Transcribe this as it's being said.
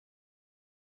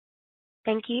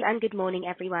Thank you, and good morning,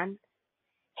 everyone.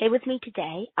 Here with me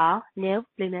today are Neil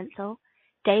Blumenthal,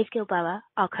 Dave Gilboa,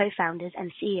 our co-founders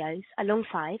and CEOs,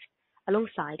 alongside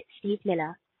Steve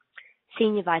Miller,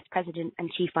 Senior Vice President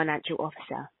and Chief Financial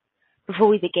Officer. Before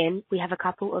we begin, we have a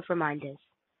couple of reminders.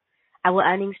 Our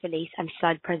earnings release and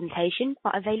slide presentation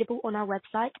are available on our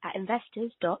website at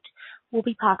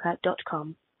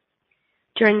investors.warbyparker.com.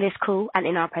 During this call and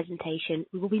in our presentation,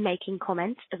 we will be making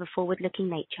comments of a forward-looking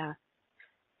nature.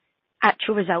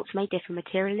 Actual results may differ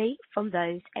materially from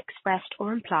those expressed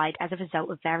or implied as a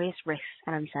result of various risks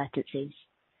and uncertainties.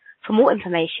 For more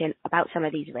information about some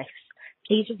of these risks,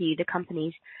 please review the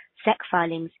company's SEC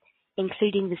filings,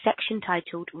 including the section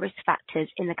titled Risk Factors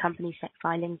in the company's SEC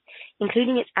filings,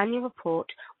 including its annual report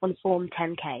on Form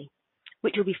 10-K,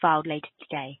 which will be filed later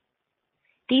today.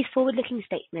 These forward-looking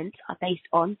statements are based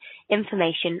on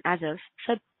information as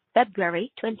of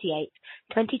February 28,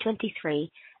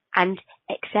 2023, and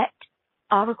except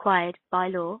are required by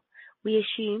law, we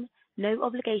assume no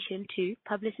obligation to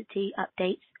publicly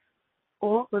update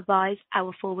or revise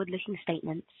our forward-looking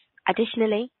statements.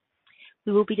 Additionally,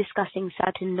 we will be discussing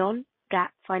certain non-GAAP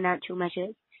financial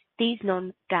measures. These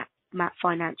non-GAAP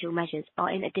financial measures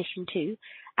are in addition to,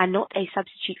 and not a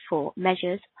substitute for,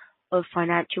 measures of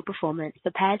financial performance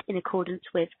prepared in accordance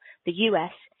with the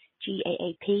U.S.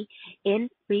 GAAP. In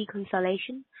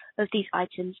reconciliation of these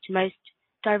items to most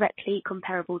directly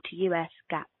comparable to U.S.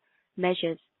 GAAP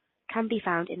measures can be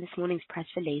found in this morning's press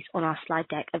release on our slide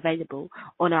deck available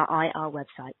on our IR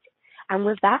website. And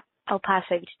with that, I'll pass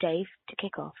over to Dave to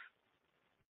kick off.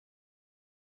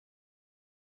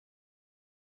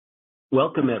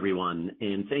 Welcome, everyone,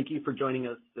 and thank you for joining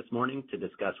us this morning to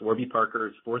discuss Warby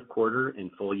Parker's fourth quarter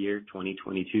and full year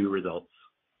 2022 results.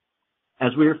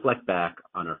 As we reflect back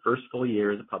on our first full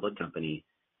year as a public company,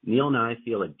 Neil and I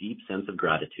feel a deep sense of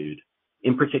gratitude,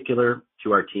 in particular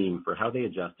to our team for how they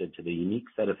adjusted to the unique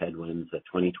set of headwinds that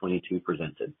 2022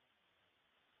 presented.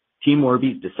 Team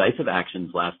Warby's decisive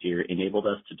actions last year enabled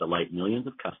us to delight millions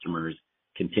of customers,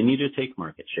 continue to take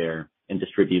market share, and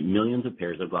distribute millions of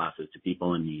pairs of glasses to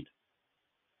people in need.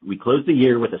 We closed the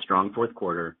year with a strong fourth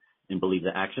quarter and believe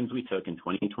the actions we took in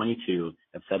 2022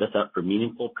 have set us up for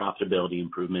meaningful profitability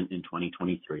improvement in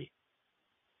 2023.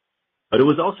 But it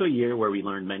was also a year where we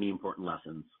learned many important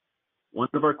lessons. One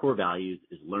of our core values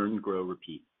is learn, grow,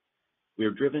 repeat. We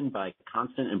are driven by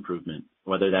constant improvement,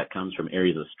 whether that comes from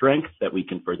areas of strength that we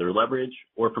can further leverage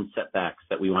or from setbacks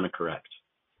that we want to correct.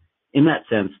 In that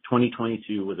sense,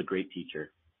 2022 was a great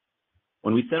teacher.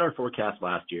 When we set our forecast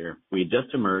last year, we had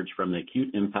just emerged from the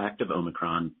acute impact of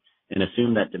Omicron and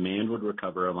assumed that demand would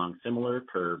recover along similar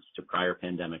curves to prior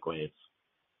pandemic waves.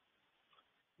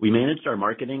 We managed our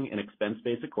marketing and expense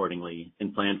base accordingly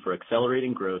and planned for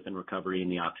accelerating growth and recovery in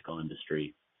the optical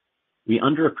industry. We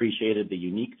underappreciated the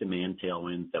unique demand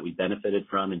tailwinds that we benefited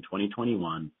from in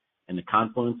 2021 and the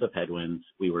confluence of headwinds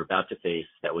we were about to face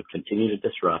that would continue to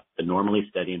disrupt the normally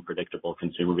steady and predictable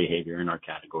consumer behavior in our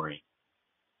category.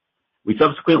 We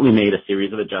subsequently made a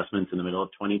series of adjustments in the middle of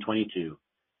 2022,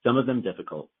 some of them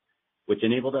difficult, which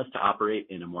enabled us to operate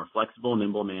in a more flexible,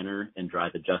 nimble manner and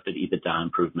drive adjusted EBITDA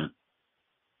improvement.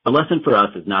 The lesson for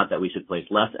us is not that we should place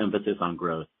less emphasis on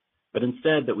growth, but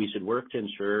instead that we should work to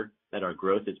ensure that our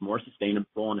growth is more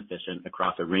sustainable and efficient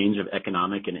across a range of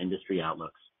economic and industry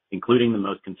outlooks, including the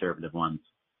most conservative ones.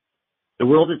 The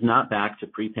world is not back to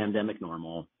pre-pandemic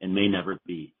normal and may never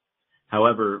be.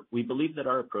 However, we believe that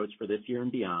our approach for this year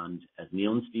and beyond, as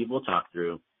Neil and Steve will talk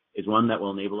through, is one that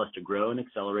will enable us to grow and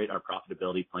accelerate our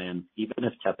profitability plans even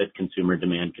if tepid consumer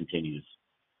demand continues.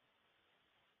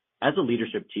 As a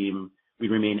leadership team, we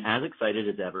remain as excited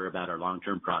as ever about our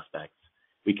long-term prospects.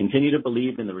 We continue to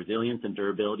believe in the resilience and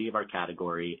durability of our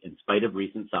category in spite of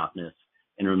recent softness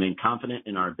and remain confident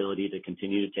in our ability to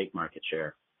continue to take market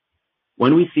share.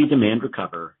 When we see demand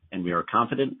recover, and we are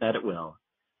confident that it will,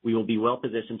 we will be well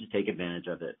positioned to take advantage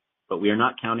of it, but we are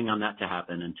not counting on that to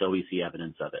happen until we see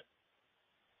evidence of it.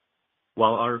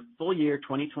 While our full year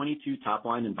 2022 top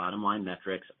line and bottom line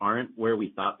metrics aren't where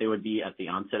we thought they would be at the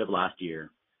onset of last year,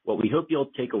 what we hope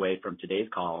you'll take away from today's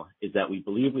call is that we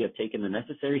believe we have taken the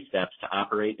necessary steps to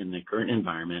operate in the current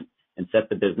environment and set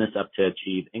the business up to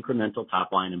achieve incremental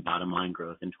top line and bottom line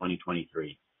growth in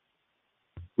 2023.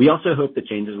 We also hope the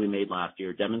changes we made last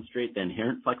year demonstrate the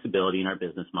inherent flexibility in our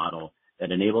business model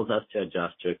that enables us to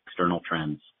adjust to external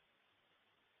trends.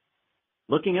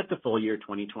 Looking at the full year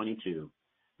 2022,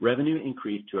 revenue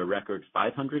increased to a record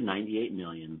 $598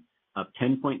 million, up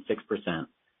 10.6%,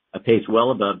 a pace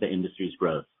well above the industry's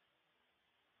growth.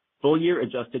 Full year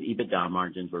adjusted EBITDA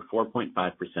margins were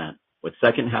 4.5%, with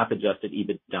second half adjusted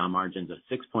EBITDA margins of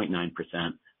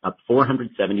 6.9%, up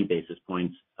 470 basis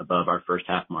points above our first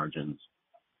half margins.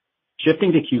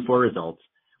 Shifting to Q4 results,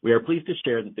 we are pleased to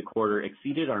share that the quarter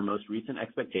exceeded our most recent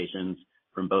expectations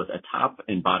from both a top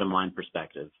and bottom line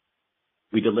perspective.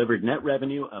 We delivered net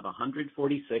revenue of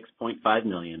 $146.5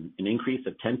 million, an increase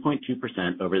of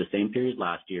 10.2% over the same period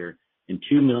last year, and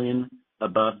 $2 million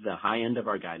above the high end of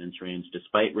our guidance range,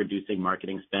 despite reducing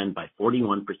marketing spend by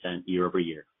 41%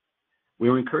 year-over-year. We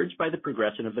were encouraged by the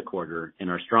progression of the quarter and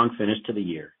our strong finish to the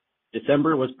year.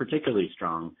 December was particularly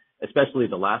strong, especially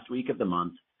the last week of the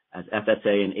month as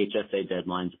FSA and HSA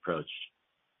deadlines approached.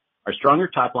 Our stronger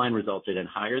top line resulted in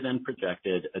higher than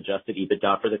projected adjusted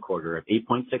EBITDA for the quarter of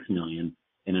 $8.6 million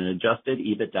and an adjusted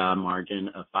EBITDA margin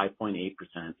of 5.8%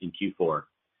 in Q4.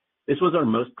 This was our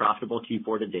most profitable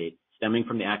Q4 to date, stemming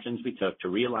from the actions we took to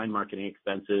realign marketing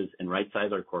expenses and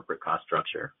right-size our corporate cost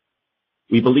structure.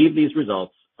 We believe these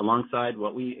results, alongside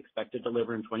what we expect to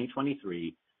deliver in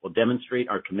 2023, will demonstrate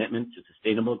our commitment to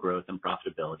sustainable growth and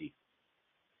profitability.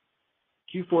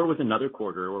 Q4 was another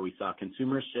quarter where we saw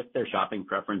consumers shift their shopping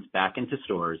preference back into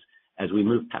stores as we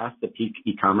moved past the peak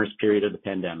e-commerce period of the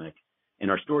pandemic,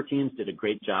 and our store teams did a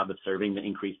great job of serving the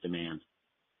increased demand.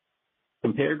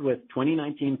 Compared with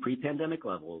 2019 pre-pandemic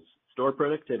levels, store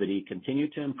productivity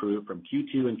continued to improve from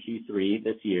Q2 and Q3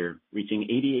 this year, reaching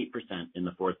 88% in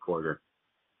the fourth quarter.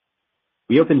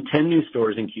 We opened 10 new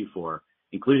stores in Q4,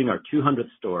 including our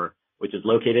 200th store, which is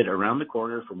located around the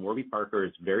corner from Warby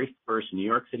Parker's very first New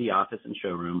York City office and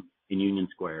showroom in Union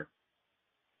Square.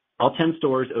 All 10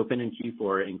 stores open in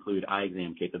Q4 include eye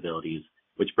exam capabilities,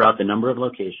 which brought the number of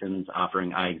locations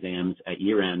offering eye exams at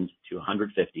year-end to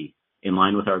 150, in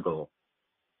line with our goal.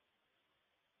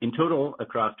 In total,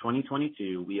 across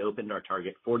 2022, we opened our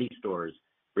target 40 stores,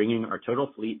 bringing our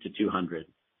total fleet to 200.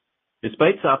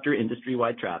 Despite softer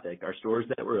industry-wide traffic, our stores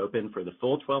that were open for the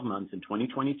full 12 months in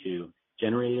 2022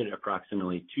 generated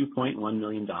approximately $2.1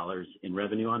 million in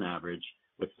revenue on average,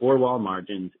 with four-wall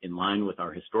margins in line with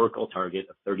our historical target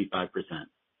of 35%.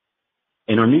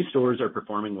 Our new stores are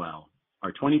performing well.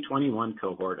 Our 2021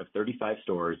 cohort of 35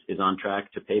 stores is on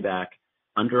track to pay back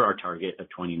under our target of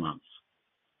 20 months.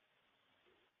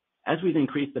 As we've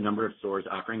increased the number of stores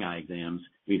offering eye exams,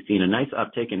 we've seen a nice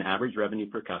uptick in average revenue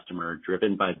per customer,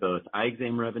 driven by both eye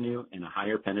exam revenue and a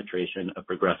higher penetration of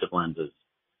progressive lenses.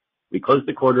 We closed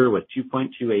the quarter with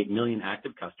 2.28 million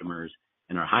active customers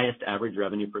and our highest average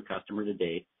revenue per customer to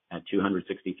date at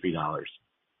 $263.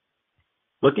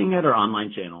 Looking at our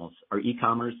online channels, our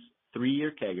e-commerce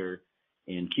 3-year CAGR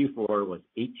in Q4 was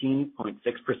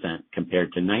 18.6%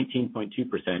 compared to 19.2%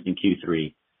 in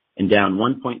Q3, and down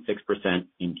 1.6%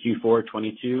 in Q4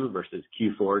 22 versus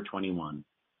Q4 21.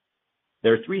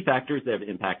 There are 3 factors that have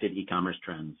impacted e-commerce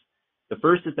trends. The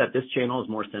first is that this channel is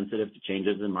more sensitive to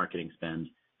changes in marketing spend,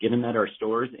 given that our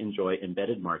stores enjoy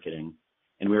embedded marketing,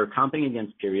 and we are comping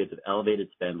against periods of elevated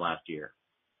spend last year.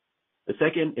 The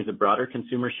second is a broader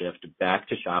consumer shift back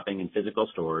to shopping in physical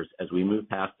stores as we move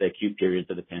past the acute periods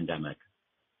of the pandemic.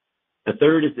 The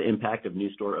third is the impact of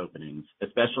new store openings,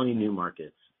 especially new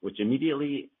markets, which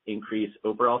immediately increase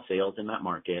overall sales in that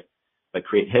market, but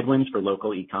create headwinds for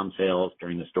local e-com sales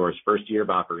during the store's first year of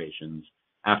operations,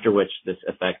 after which this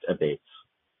effect abates.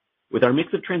 With our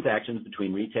mix of transactions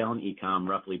between retail and e-com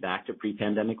roughly back to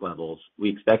pre-pandemic levels, we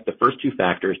expect the first 2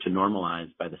 factors to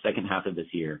normalize by the second half of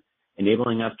this year,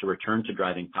 enabling us to return to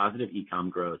driving positive e-com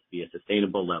growth via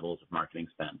sustainable levels of marketing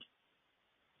spend.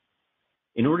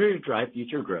 In order to drive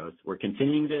future growth, we're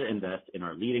continuing to invest in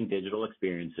our leading digital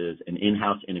experiences and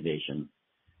in-house innovation.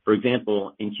 For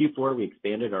example, in Q4, we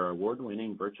expanded our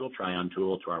award-winning virtual try-on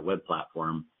tool to our web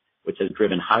platform, which has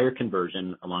driven higher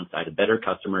conversion alongside a better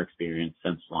customer experience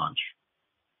since launch.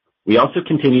 We also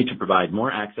continue to provide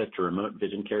more access to remote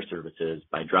vision care services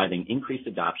by driving increased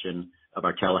adoption of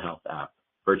our telehealth app,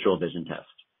 Virtual Vision Test.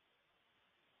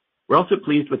 We're also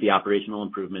pleased with the operational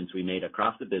improvements we made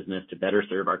across the business to better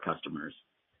serve our customers.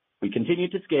 We continue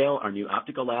to scale our new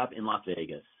optical lab in Las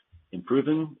Vegas,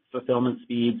 improving fulfillment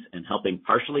speeds and helping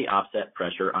partially offset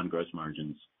pressure on gross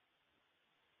margins.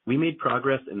 We made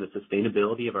progress in the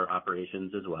sustainability of our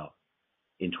operations as well.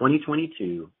 In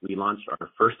 2022, we launched our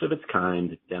first of its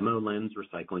kind demo lens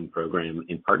recycling program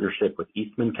in partnership with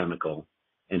Eastman Chemical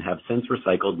and have since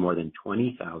recycled more than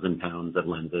 20,000 pounds of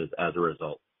lenses as a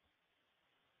result.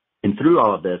 And through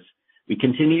all of this, we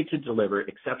continue to deliver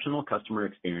exceptional customer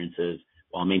experiences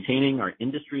while maintaining our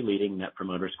industry-leading Net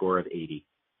Promoter Score of 80.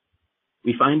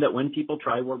 We find that when people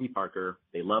try Warby Parker,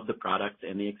 they love the products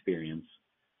and the experience.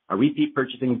 Our repeat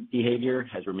purchasing behavior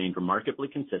has remained remarkably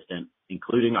consistent,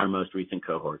 including our most recent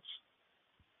cohorts.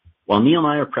 While Neil and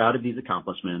I are proud of these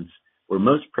accomplishments, We're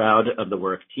most proud of the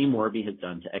work Team Warby has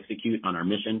done to execute on our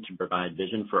mission to provide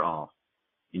vision for all.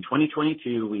 In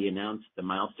 2022, we announced the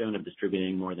milestone of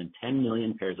distributing more than 10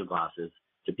 million pairs of glasses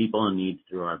to people in need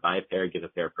through our Buy a Pair, Give a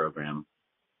Pair program.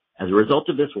 As a result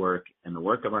of this work and the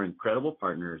work of our incredible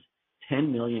partners,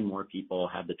 10 million more people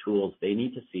have the tools they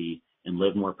need to see and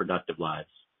live more productive lives.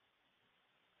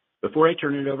 Before I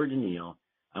turn it over to Neil,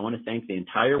 I want to thank the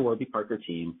entire Warby Parker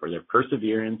team for their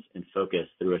perseverance and focus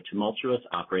through a tumultuous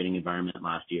operating environment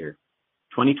last year.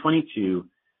 2022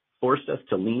 forced us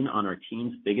to lean on our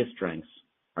team's biggest strengths,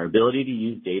 our ability to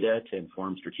use data to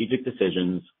inform strategic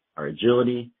decisions, our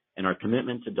agility, and our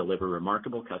commitment to deliver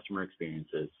remarkable customer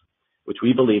experiences, which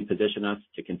we believe position us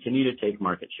to continue to take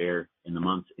market share in the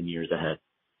months and years ahead.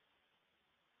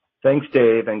 Thanks,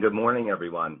 Dave, and good morning,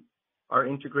 everyone. Our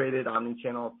integrated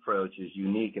omnichannel approach is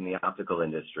unique in the optical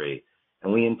industry,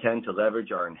 and we intend to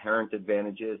leverage our inherent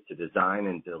advantages to design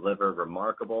and deliver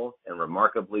remarkable and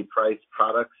remarkably priced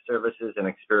products, services, and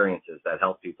experiences that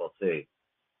help people see.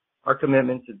 Our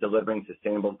commitment to delivering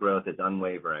sustainable growth is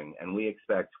unwavering, and we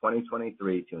expect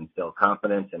 2023 to instill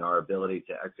confidence in our ability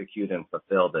to execute and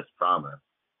fulfill this promise.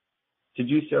 To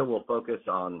do so, we'll focus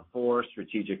on 4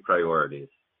 strategic priorities.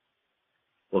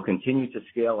 We'll continue to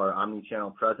scale our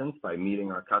omnichannel presence by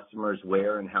meeting our customers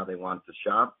where and how they want to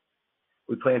shop.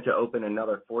 We plan to open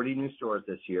another 40 new stores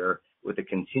this year with a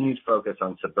continued focus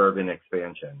on suburban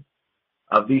expansion.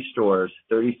 Of these stores,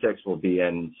 36 will be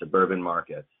in suburban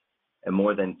markets, and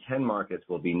more than 10 markets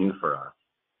will be new for us.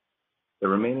 The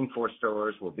remaining 4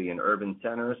 stores will be in urban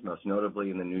centers, most notably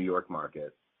in the New York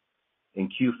market. In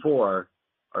Q4,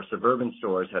 our suburban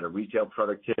stores had a retail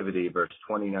productivity versus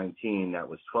 2019 that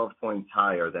was 12 points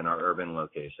higher than our urban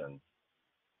locations.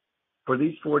 For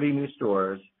these 40 new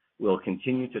stores, we'll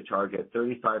continue to target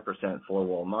 35%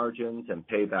 four-wall margins and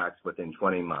paybacks within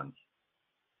 20 months.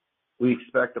 We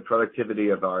expect the productivity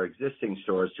of our existing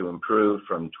stores to improve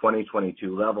from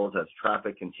 2022 levels as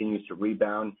traffic continues to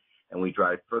rebound and we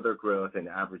drive further growth in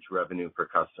average revenue per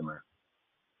customer.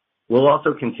 We'll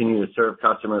also continue to serve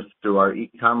customers through our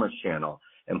e-commerce channel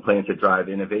and plan to drive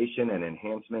innovation and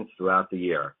enhancements throughout the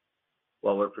year.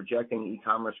 While we're projecting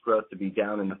e-commerce growth to be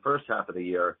down in the first half of the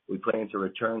year, we plan to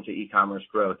return to e-commerce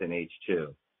growth in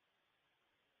H2.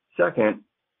 Second,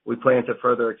 we plan to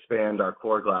further expand our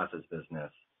core glasses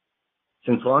business.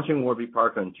 Since launching Warby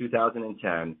Parker in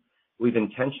 2010, we've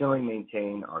intentionally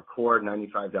maintained our core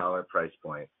 $95 price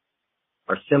point.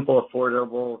 Our simple,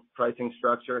 affordable pricing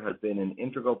structure has been an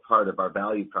integral part of our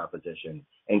value proposition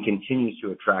and continues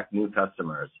to attract new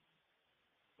customers.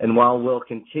 And while we'll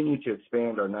continue to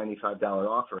expand our $95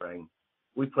 offering,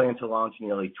 we plan to launch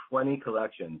nearly 20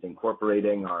 collections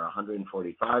incorporating our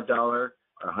 $145, our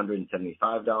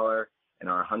 $175, and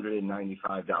our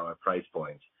 $195 price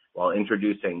points, while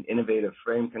introducing innovative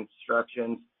frame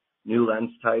constructions, new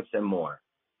lens types, and more.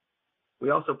 We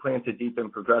also plan to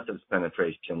deepen Progressives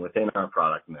penetration within our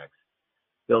product mix,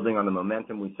 building on the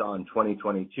momentum we saw in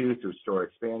 2022 through store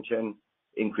expansion,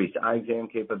 increased eye exam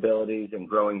capabilities, and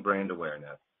growing brand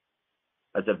awareness.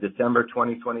 As of December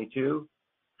 2022,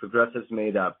 Progressives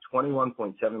made up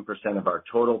 21.7% of our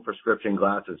total prescription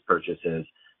glasses purchases,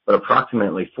 but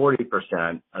approximately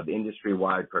 40% of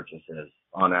industry-wide purchases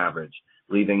on average,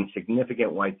 leaving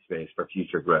significant white space for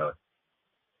future growth.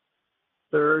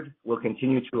 Third, we'll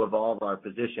continue to evolve our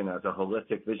position as a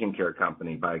holistic vision care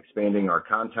company by expanding our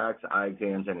contacts, eye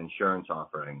exams, and insurance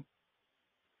offerings.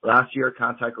 Last year,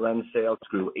 contact lens sales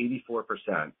grew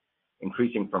 84%,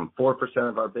 increasing from 4%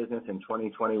 of our business in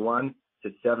 2021 to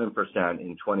 7%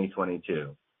 in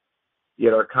 2022.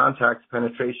 Yet our contacts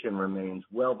penetration remains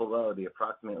well below the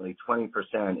approximately 20%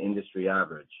 industry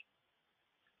average.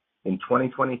 In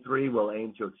 2023, we'll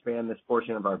aim to expand this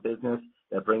portion of our business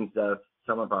that brings us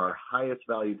some of our highest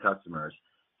value customers,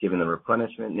 given the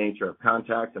replenishment nature of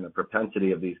contacts and the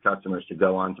propensity of these customers to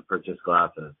go on to purchase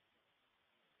glasses.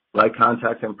 Like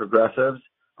contacts and Progressives,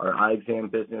 our eye exam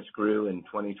business grew in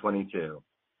 2022.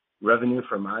 Revenue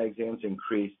from eye exams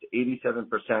increased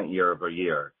 87% year over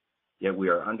year, yet we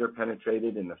are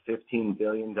underpenetrated in the $15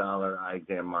 billion eye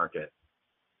exam market.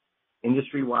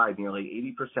 Industry-wide,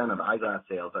 nearly 80% of eyeglass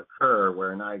sales occur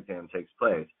where an eye exam takes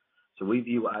place, so we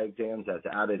view eye exams as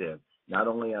additive, not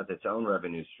only as its own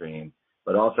revenue stream,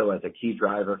 but also as a key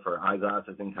driver for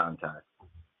eyeglasses and contacts.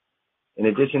 In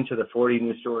addition to the 40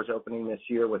 new stores opening this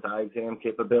year with eye exam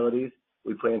capabilities,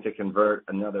 we plan to convert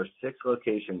another 6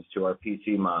 locations to our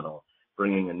PC model,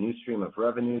 bringing a new stream of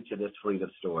revenue to this fleet of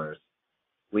stores.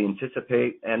 We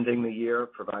anticipate ending the year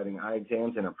providing eye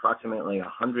exams in approximately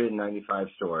 195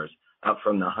 stores, up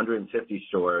from the 150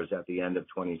 stores at the end of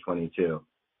 2022.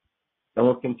 And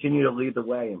we'll continue to lead the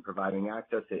way in providing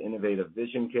access to innovative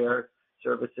vision care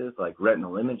services like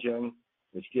retinal imaging,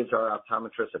 which gives our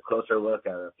optometrists a closer look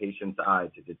at a patient's eye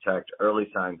to detect early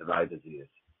signs of eye disease.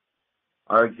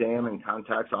 Our exam and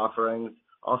contacts offerings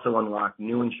also unlock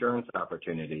new insurance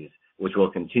opportunities, which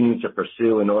we'll continue to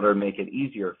pursue in order to make it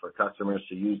easier for customers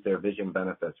to use their vision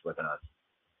benefits with us.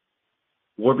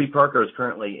 Warby Parker is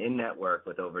currently in network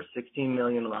with over 16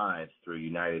 million lives through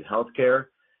United Healthcare,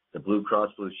 the Blue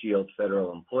Cross Blue Shield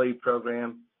Federal Employee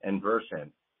Program, and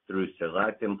Versant through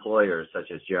select employers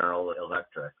such as General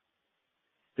Electric.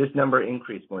 This number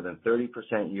increased more than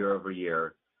 30% year over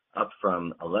year, up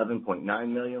from 11.9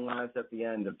 million lives at the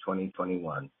end of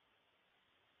 2021.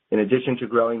 In addition to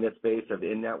growing this base of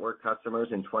in-network customers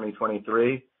in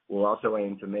 2023, we'll also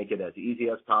aim to make it as easy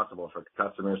as possible for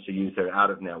customers to use their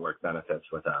out-of-network benefits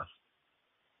with us.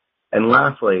 And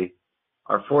lastly,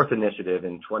 our fourth initiative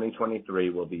in 2023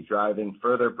 will be driving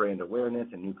further brand awareness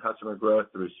and new customer growth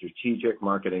through strategic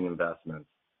marketing investments.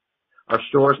 Our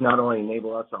stores not only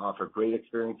enable us to offer great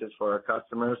experiences for our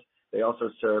customers, they also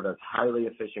serve as highly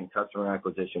efficient customer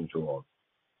acquisition tools.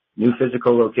 New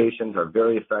physical locations are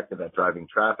very effective at driving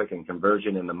traffic and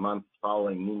conversion in the months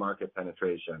following new market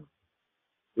penetration.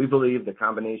 We believe the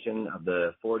combination of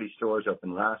the 40 stores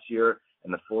opened last year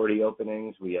and the 40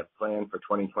 openings we have planned for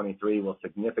 2023 will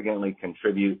significantly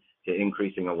contribute to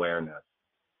increasing awareness.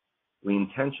 We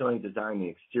intentionally design the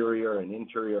exterior and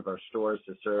interior of our stores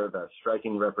to serve as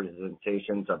striking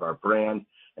representations of our brand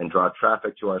and draw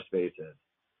traffic to our spaces.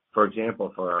 For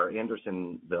example, for our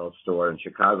Andersonville store in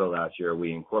Chicago last year,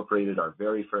 we incorporated our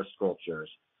very first sculptures.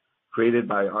 Created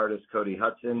by artist Cody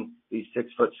Hudson, these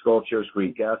 6-foot sculptures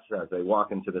greet guests as they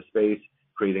walk into the space,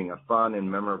 creating a fun and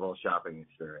memorable shopping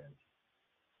experience.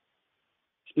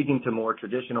 Speaking to more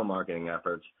traditional marketing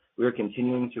efforts, we are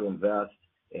continuing to invest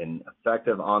in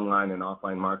effective online and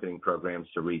offline marketing programs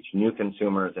to reach new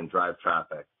consumers and drive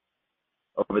traffic.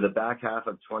 Over the back half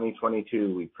of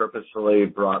 2022, we purposefully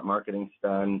brought marketing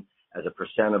spend as a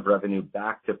percent of revenue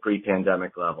back to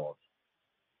pre-pandemic levels.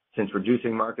 Since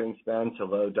reducing marketing spend to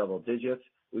low double digits,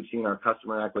 we've seen our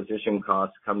customer acquisition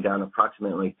costs come down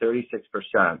approximately 36%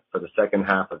 for the second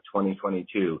half of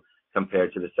 2022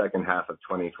 compared to the second half of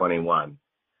 2021,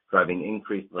 driving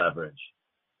increased leverage.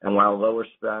 And while lower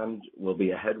spend will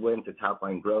be a headwind to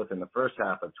top-line growth in the first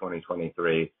half of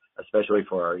 2023, especially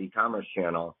for our e-commerce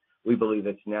channel, we believe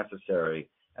it's necessary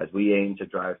as we aim to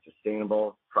drive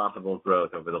sustainable, profitable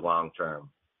growth over the long term.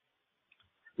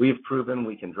 We have proven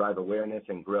we can drive awareness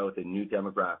and growth in new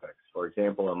demographics, for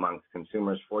example, amongst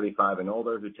consumers 45 and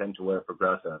older who tend to wear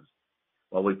progressives.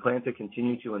 While we plan to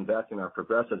continue to invest in our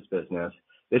progressives business,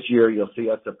 this year you'll see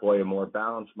us deploy a more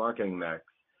balanced marketing mix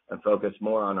and focus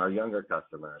more on our younger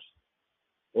customers.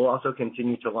 We'll also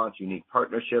continue to launch unique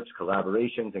partnerships,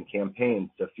 collaborations, and campaigns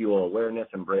to fuel awareness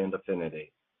and brand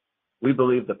affinity. We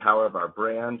believe the power of our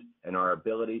brand and our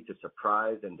ability to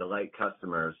surprise and delight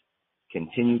customers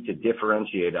continue to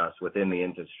differentiate us within the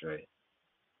industry.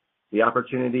 The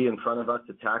opportunity in front of us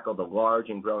to tackle the large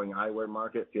and growing eyewear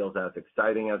market feels as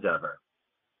exciting as ever.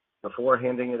 Before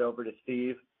handing it over to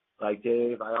Steve, like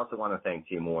Dave, I also want to thank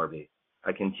Team Warby.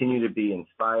 I continue to be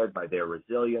inspired by their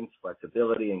resilience,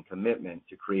 flexibility, and commitment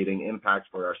to creating impact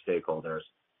for our stakeholders.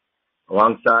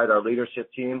 Alongside our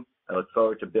leadership team, I look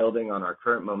forward to building on our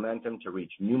current momentum to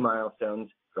reach new milestones,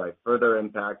 drive further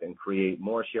impact, and create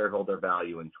more shareholder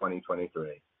value in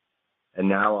 2023. And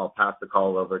now I'll pass the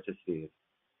call over to Steve.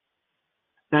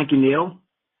 Thank you, Neil.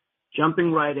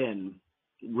 Jumping right in,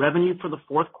 revenue for the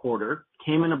fourth quarter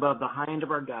came in above the high end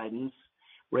of our guidance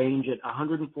range at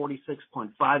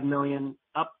 $146.5 million,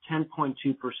 up 10.2%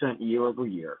 year over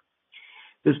year.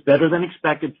 This better than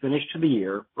expected finish to the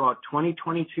year brought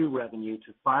 2022 revenue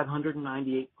to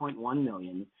 $598.1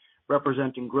 million,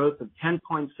 representing growth of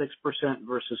 10.6%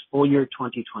 versus full year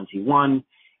 2021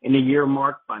 in a year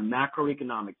marked by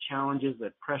macroeconomic challenges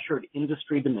that pressured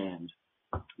industry demand.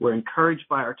 We're encouraged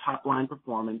by our top line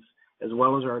performance as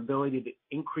well as our ability to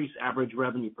increase average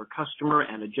revenue per customer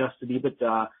and adjusted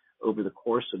EBITDA over the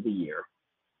course of the year.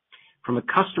 From a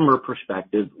customer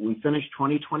perspective, we finished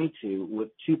 2022 with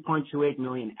 2.28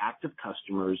 million active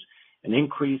customers, an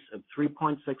increase of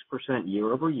 3.6%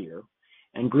 year over year,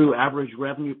 and grew average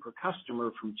revenue per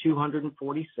customer from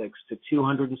 $246 to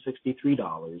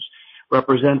 $263,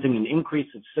 representing an increase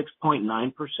of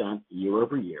 6.9% year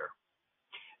over year.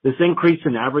 This increase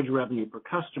in average revenue per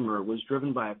customer was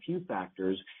driven by a few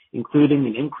factors, including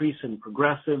an increase in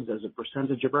progressives as a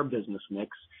percentage of our business mix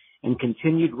and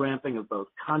continued ramping of both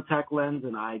contact lens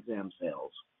and eye exam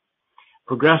sales.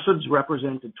 Progressives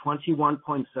represented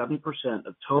 21.7%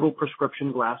 of total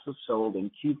prescription glasses sold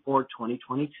in Q4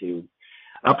 2022,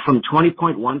 up from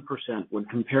 20.1% when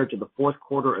compared to the fourth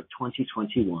quarter of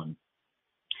 2021.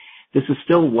 This is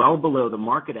still well below the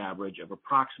market average of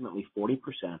approximately 40%,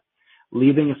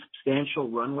 leaving a substantial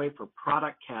runway for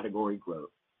product category growth.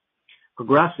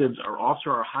 Progressives are also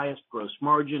our highest gross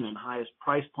margin and highest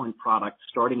price point product,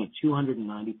 starting at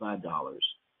 $295.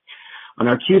 On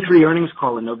our Q3 earnings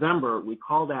call in November, we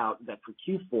called out that for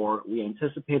Q4, we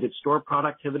anticipated store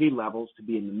productivity levels to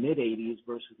be in the mid-80s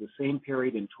versus the same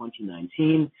period in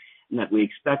 2019, and that we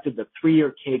expected the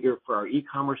 3-year CAGR for our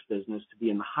e-commerce business to be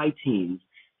in the high teens,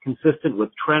 consistent with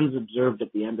trends observed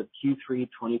at the end of Q3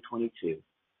 2022.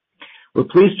 We're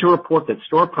pleased to report that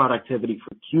store productivity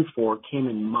for Q4 came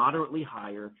in moderately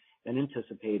higher than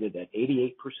anticipated at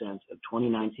 88% of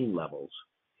 2019 levels.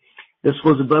 This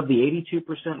was above the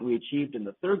 82% we achieved in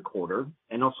the third quarter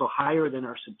and also higher than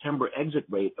our September exit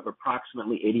rate of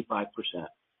approximately 85%.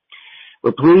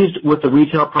 We're pleased with the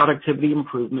retail productivity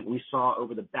improvement we saw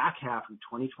over the back half of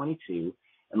 2022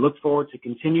 and look forward to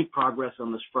continued progress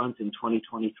on this front in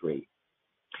 2023.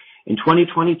 In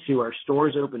 2022, our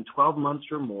stores open 12 months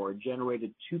or more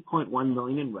generated $2.1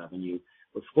 million in revenue,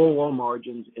 with full-wall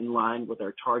margins in line with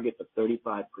our target of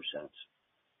 35%.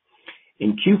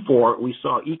 In Q4, we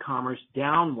saw e-commerce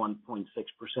down 1.6%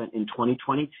 in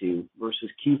 2022 versus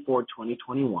Q4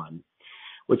 2021,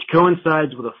 which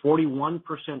coincides with a 41%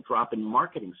 drop in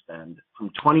marketing spend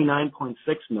from $29.6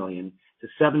 million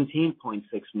to $17.6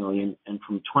 million and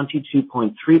from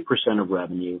 22.3% of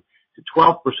revenue to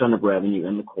 12% of revenue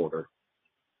in the quarter.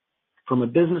 From a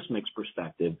business mix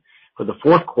perspective, for the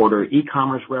fourth quarter,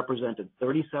 e-commerce represented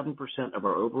 37% of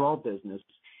our overall business,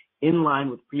 in line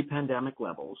with pre-pandemic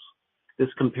levels. This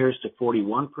compares to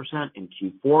 41% in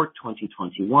Q4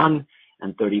 2021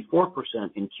 and 34%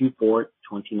 in Q4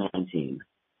 2019.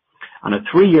 On a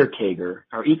 3-year CAGR,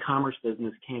 our e-commerce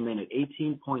business came in at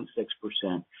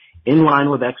 18.6%, in line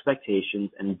with expectations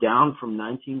and down from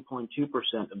 19.2%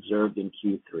 observed in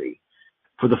Q3.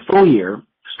 For the full year,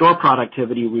 store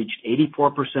productivity reached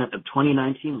 84% of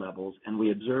 2019 levels, and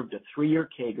we observed a 3-year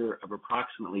CAGR of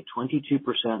approximately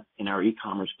 22% in our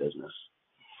e-commerce business.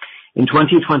 In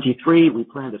 2023, we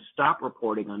plan to stop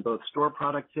reporting on both store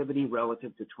productivity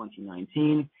relative to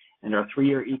 2019 and our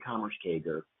 3-year e-commerce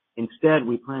CAGR. Instead,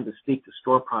 we plan to speak to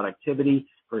store productivity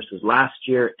versus last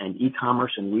year and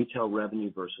e-commerce and retail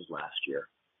revenue versus last year.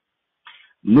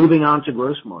 Moving on to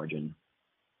gross margin.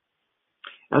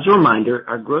 As a reminder,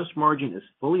 our gross margin is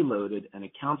fully loaded and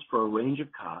accounts for a range of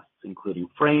costs, including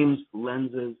frames,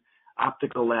 lenses,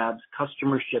 optical labs,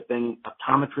 customer shipping,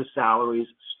 optometrist salaries,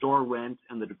 store rent,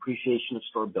 and the depreciation of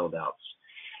store build-outs.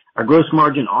 Our gross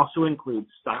margin also includes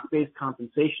stock-based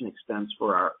compensation expense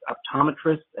for our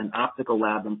optometrists and optical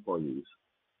lab employees.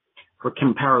 For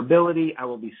comparability, I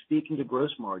will be speaking to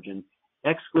gross margin,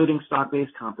 excluding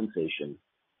stock-based compensation.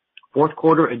 Fourth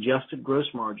quarter adjusted gross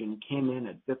margin came in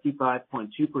at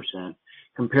 55.2%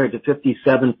 compared to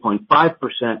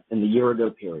 57.5% in the year-ago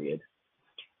period.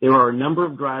 There are a number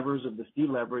of drivers of this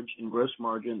deleverage in gross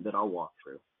margin that I'll walk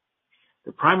through.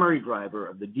 The primary driver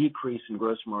of the decrease in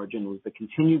gross margin was the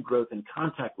continued growth in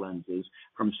contact lenses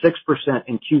from 6%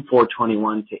 in Q4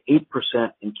 21 to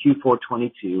 8% in Q4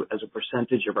 22 as a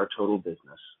percentage of our total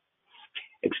business.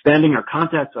 Expanding our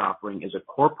contacts offering is a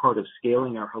core part of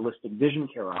scaling our holistic vision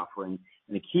care offering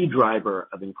and a key driver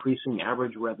of increasing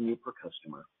average revenue per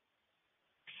customer.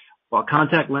 While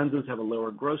contact lenses have a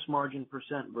lower gross margin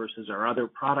 % versus our other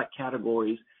product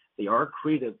categories, they are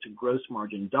accretive to gross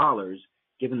margin dollars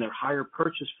given their higher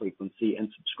purchase frequency and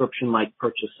subscription-like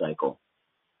purchase cycle.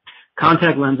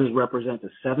 Contact lenses represent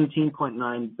a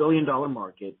 $17.9 billion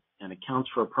market and accounts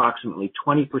for approximately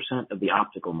 20% of the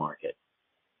optical market.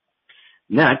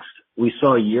 Next, we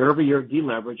saw a year-over-year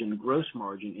deleverage in gross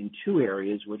margin in 2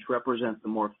 areas which represent the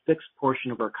more fixed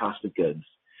portion of our cost of goods.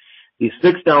 These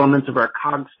fixed elements of our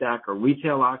COGS stack are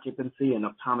retail occupancy and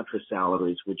optometrist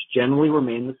salaries, which generally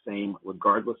remain the same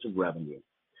regardless of revenue.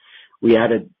 We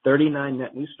added 39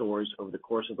 net new stores over the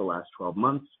course of the last 12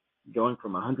 months, going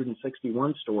from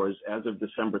 161 stores as of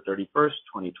December 31st,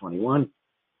 2021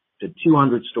 to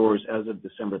 200 stores as of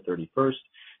December 31st,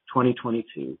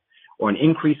 2022, or an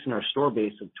increase in our store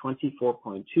base of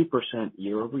 24.2%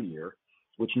 year-over-year,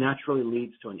 which naturally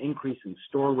leads to an increase in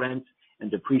store rent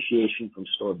and depreciation from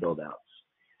store build-outs.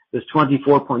 This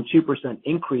 24.2%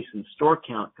 increase in store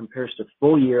count compares to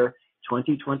full year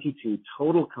 2022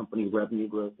 total company revenue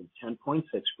growth of 10.6%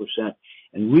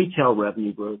 and retail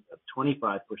revenue growth of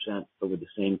 25% over the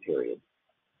same period.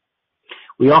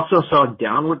 We also saw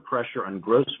downward pressure on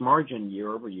gross margin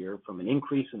year-over-year from an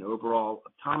increase in overall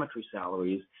optometry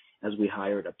salaries as we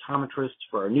hired optometrists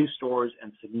for our new stores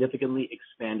and significantly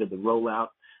expanded the rollout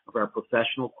of our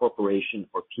professional corporation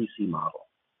or PC model.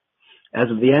 As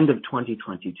of the end of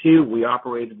 2022, we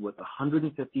operated with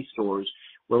 150 stores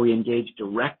where we engaged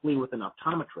directly with an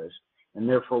optometrist and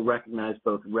therefore recognized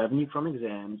both revenue from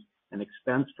exams and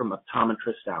expense from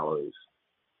optometrist salaries.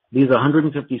 These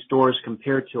 150 stores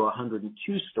compared to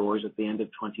 102 stores at the end of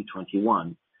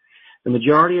 2021. The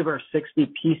majority of our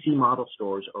 60 PC model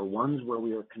stores are ones where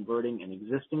we are converting an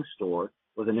existing store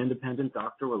with an independent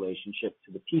doctor relationship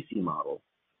to the PC model,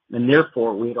 and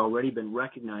therefore we had already been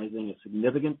recognizing a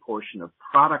significant portion of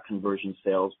product conversion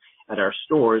sales at our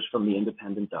stores from the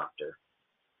independent doctor.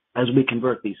 As we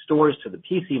convert these stores to the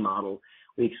PC model,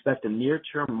 we expect a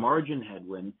near-term margin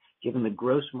headwind given the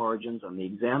gross margins on the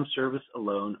exam service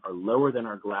alone are lower than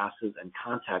our glasses and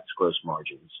contacts gross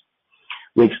margins.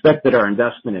 We expect that our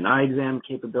investment in eye exam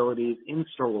capabilities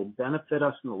in-store will benefit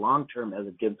us in the long term as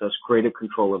it gives us greater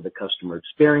control of the customer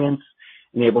experience,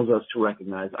 enables us to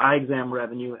recognize eye exam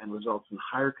revenue, and results in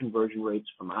higher conversion rates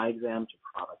from eye exam to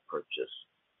product purchase.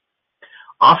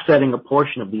 Offsetting a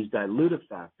portion of these dilutive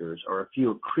factors are a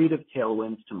few accretive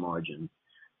tailwinds to margin.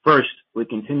 First, we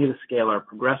continue to scale our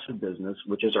progressive business,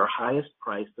 which is our highest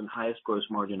priced and highest gross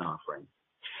margin offering.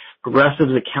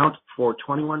 Progressives account for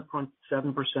 21.7%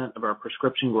 of our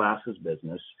prescription glasses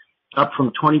business, up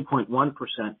from 20.1%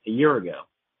 a year ago.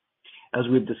 As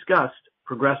we've discussed,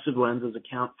 progressive lenses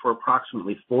account for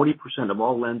approximately 40% of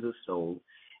all lenses sold,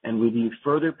 and we view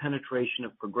further penetration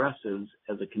of progressives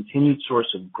as a continued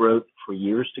source of growth for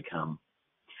years to come.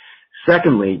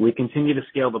 Secondly, we continue to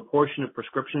scale the portion of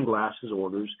prescription glasses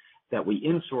orders that we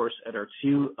insource at our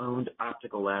 2 owned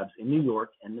optical labs in New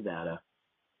York and Nevada.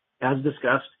 As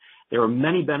discussed, there are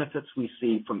many benefits we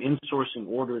see from insourcing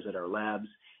orders at our labs,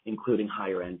 including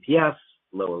higher NPS,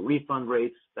 lower refund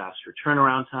rates, faster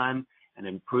turnaround time, and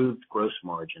improved gross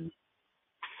margin.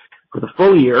 For the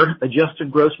full year,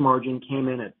 adjusted gross margin came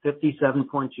in at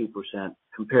 57.2%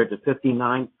 compared to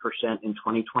 59% in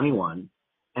 2021,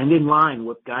 and in line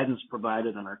with guidance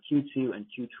provided on our Q2 and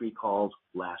Q3 calls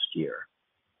last year.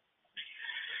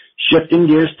 Shifting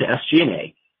gears to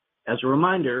SG&A. As a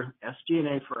reminder,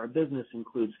 SG&A for our business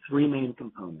includes 3 main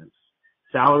components: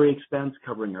 salary expense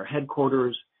covering our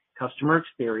headquarters, customer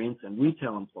experience and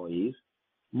retail employees,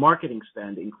 marketing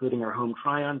spend including our home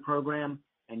try-on program,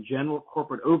 and general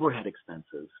corporate overhead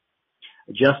expenses.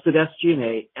 Adjusted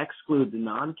SG&A excludes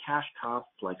non-cash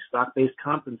costs like stock-based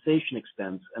compensation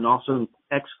expense and also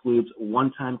excludes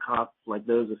one-time costs like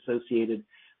those associated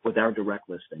with our direct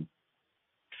listing.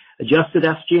 Adjusted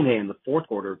SG&A in the fourth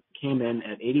quarter came in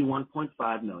at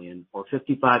 $81.5 million or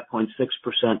 55.6%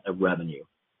 of revenue.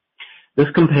 This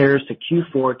compares to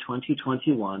Q4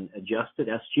 2021 adjusted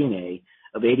SG&A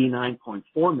of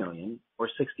 $89.4 million or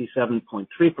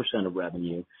 67.3% of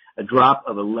revenue, a drop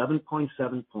of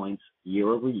 11.7 points year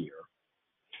over year.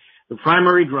 The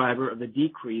primary driver of the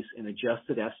decrease in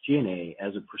adjusted SG&A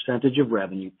as a percentage of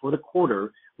revenue for the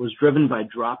quarter was driven by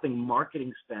dropping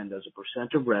marketing spend as a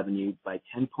percent of revenue by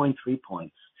 10.3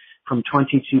 points from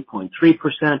 22.3%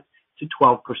 to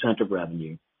 12% of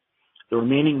revenue. The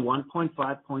remaining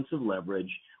 1.5 points of leverage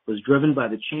was driven by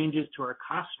the changes to our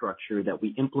cost structure that we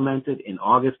implemented in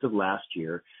August of last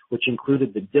year, which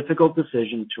included the difficult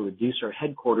decision to reduce our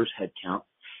headquarters headcount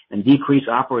and decrease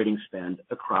operating spend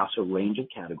across a range of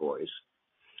categories.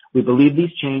 We believe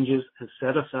these changes have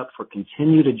set us up for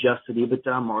continued adjusted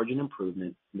EBITDA margin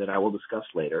improvement that I will discuss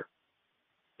later.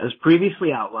 As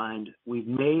previously outlined, we've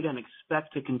made and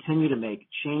expect to continue to make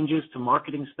changes to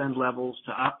marketing spend levels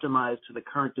to optimize to the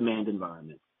current demand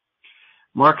environment.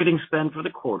 Marketing spend for the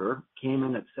quarter came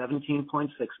in at $17.6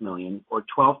 million or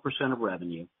 12% of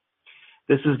revenue.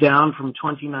 This is down from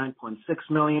 $29.6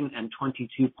 million and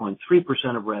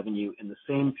 22.3% of revenue in the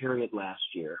same period last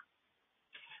year.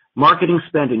 Marketing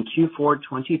spend in Q4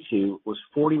 22 was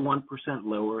 41%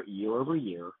 lower year over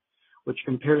year, which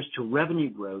compares to revenue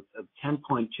growth of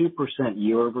 10.2%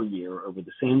 year over year over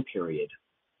the same period.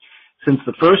 Since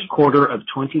the first quarter of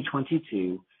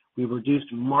 2022, we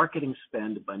reduced marketing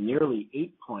spend by nearly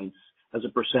 8 points as a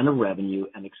percent of revenue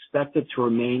and expect it to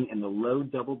remain in the low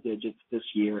double digits this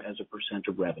year as a percent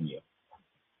of revenue.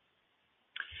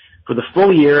 For the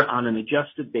full year on an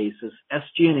adjusted basis,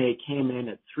 SG&A came in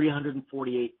at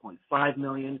 $348.5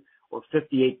 million or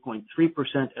 58.3%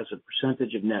 as a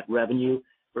percentage of net revenue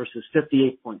versus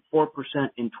 58.4%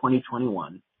 in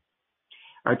 2021.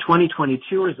 Our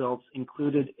 2022 results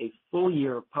included a full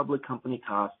year of public company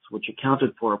costs, which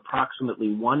accounted for approximately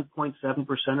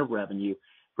 1.7% of revenue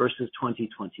versus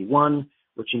 2021,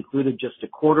 which included just a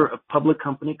quarter of public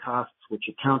company costs, which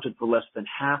accounted for less than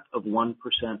half of 1%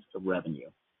 of revenue.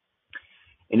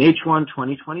 In H1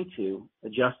 2022,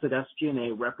 adjusted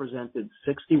SG&A represented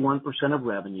 61% of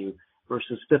revenue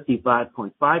versus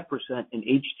 55.5% in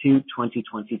H2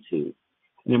 2022,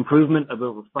 an improvement of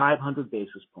over 500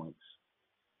 basis points.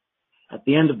 At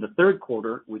the end of the third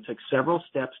quarter, we took several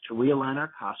steps to realign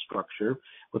our cost structure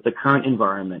with the current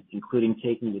environment, including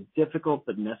taking the difficult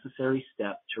but necessary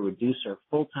step to reduce our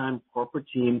full-time corporate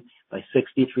team by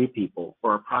 63 people,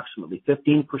 or approximately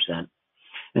 15%,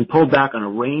 and pulled back on a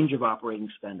range of operating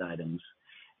spend items.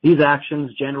 These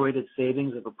actions generated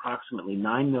savings of approximately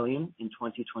 $9 million in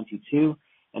 2022,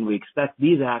 and we expect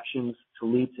these actions to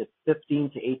lead to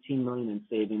 $15 to $18 million in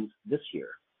savings this year.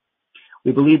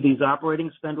 We believe these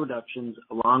operating spend reductions,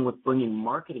 along with bringing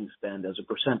marketing spend as a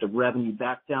percent of revenue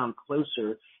back down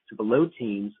closer to the low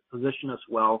teens, position us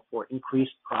well for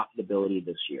increased profitability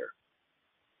this year.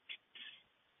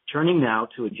 Turning now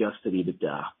to adjusted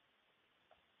EBITDA.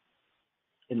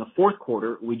 In the fourth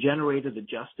quarter, we generated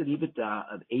adjusted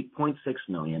EBITDA of $8.6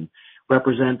 million,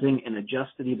 representing an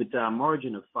adjusted EBITDA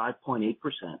margin of 5.8%,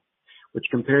 which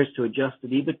compares to adjusted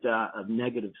EBITDA of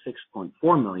negative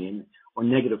 $6.4 million or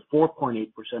negative 4.8%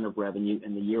 of revenue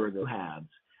in the year ago halves.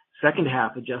 Second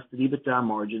half adjusted EBITDA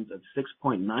margins of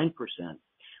 6.9%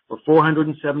 were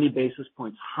 470 basis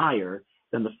points higher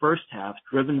than the first half,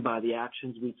 driven by the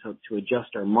actions we took to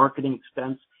adjust our marketing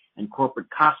expense and corporate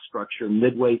cost structure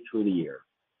midway through the year.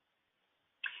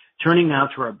 Turning now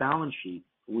to our balance sheet,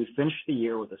 we finished the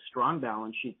year with a strong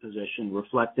balance sheet position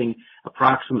reflecting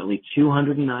approximately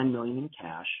 $209 million in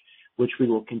cash, which we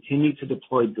will continue to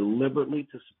deploy deliberately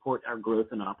to support our growth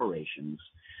and operations.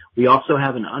 We also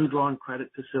have an undrawn credit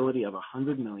facility of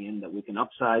 $100 million that we can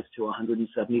upsize to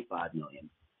 $175 million.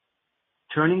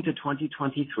 Turning to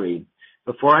 2023,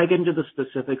 before I get into the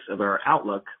specifics of our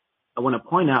outlook, I want to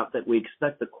point out that we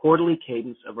expect the quarterly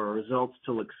cadence of our results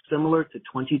to look similar to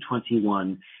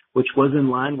 2021, which was in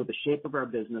line with the shape of our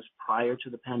business prior to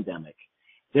the pandemic.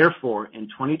 Therefore, in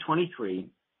 2023,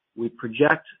 we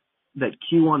project that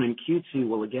Q1 and Q2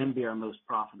 will again be our most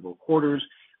profitable quarters,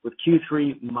 with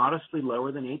Q3 modestly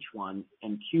lower than H1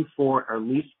 and Q4 our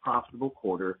least profitable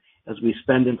quarter as we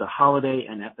spend into holiday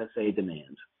and FSA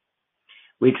demand.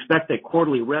 We expect that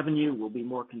quarterly revenue will be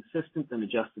more consistent than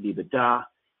adjusted EBITDA.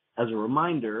 As a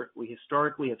reminder, we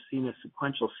historically have seen a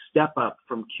sequential step up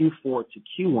from Q4 to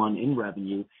Q1 in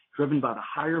revenue, driven by the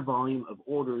higher volume of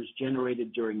orders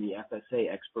generated during the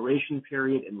FSA expiration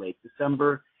period in late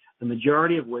December, the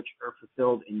majority of which are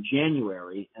fulfilled in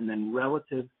January, and then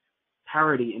relative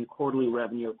parity in quarterly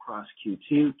revenue across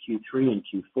Q2, Q3, and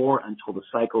Q4 until the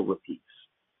cycle repeats.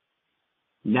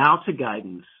 Now to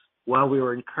guidance. While we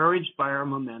were encouraged by our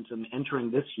momentum entering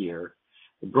this year,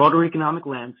 the broader economic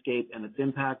landscape and its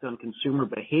impact on consumer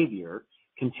behavior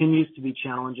continues to be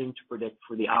challenging to predict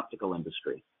for the optical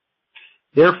industry.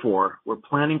 Therefore, we're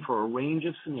planning for a range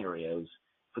of scenarios.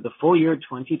 For the full year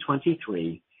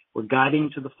 2023, we're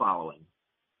guiding to the following: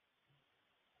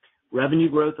 revenue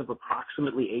growth of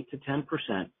approximately 8 to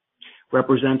 10%,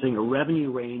 representing a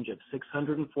revenue range of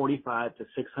 $645 to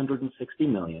 $660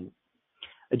 million,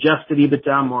 adjusted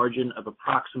EBITDA margin of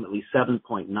approximately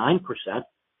 7.9%,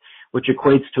 which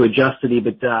equates to adjusted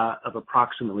EBITDA of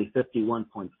approximately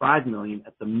 $51.5 million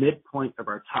at the midpoint of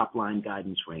our top line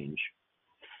guidance range.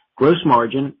 Gross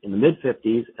margin in the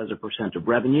mid-50s as a percent of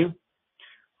revenue,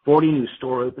 40 new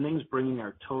store openings, bringing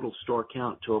our total store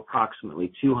count to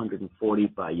approximately 240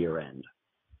 by year end.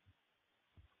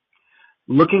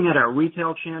 Looking at our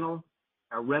retail channel,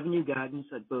 our revenue guidance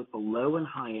at both the low and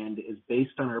high end is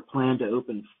based on our plan to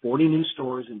open 40 new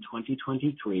stores in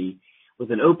 2023,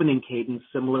 with an opening cadence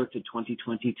similar to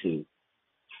 2022.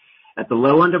 At the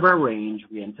low end of our range,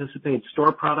 we anticipate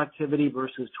store productivity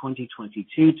versus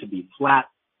 2022 to be flat.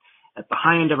 At the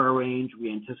high end of our range,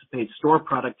 we anticipate store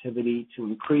productivity to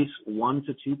increase 1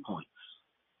 to 2 points.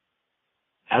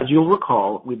 As you'll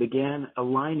recall, we began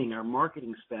aligning our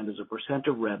marketing spend as a percent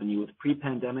of revenue with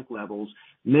pre-pandemic levels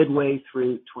midway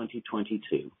through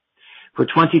 2022. For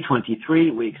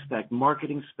 2023, we expect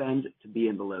marketing spend to be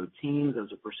in the low teens as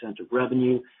a percent of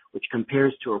revenue, which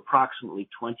compares to approximately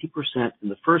 20% in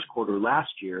the first quarter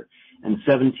last year and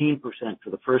 17% for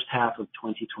the first half of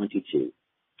 2022.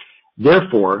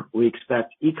 Therefore, we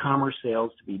expect e-commerce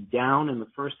sales to be down in the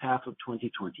first half of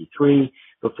 2023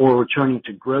 before returning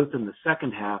to growth in the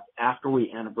second half after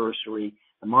we anniversary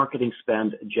the marketing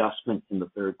spend adjustment in the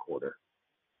third quarter.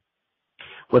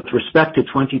 With respect to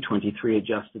 2023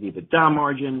 adjusted EBITDA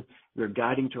margin, we're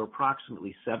guiding to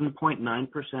approximately 7.9%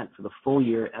 for the full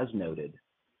year as noted.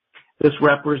 This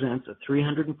represents a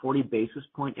 340 basis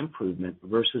point improvement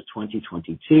versus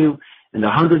 2022 and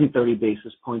 130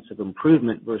 basis points of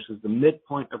improvement versus the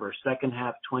midpoint of our second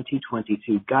half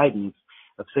 2022 guidance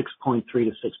of 6.3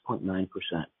 to 6.9%.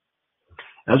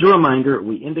 As a reminder,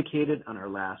 we indicated on our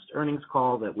last earnings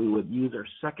call that we would use our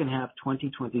second half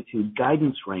 2022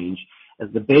 guidance range as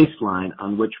the baseline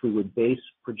on which we would base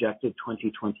projected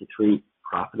 2023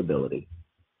 profitability.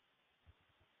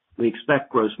 We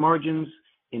expect gross margins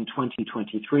in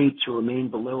 2023 to remain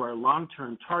below our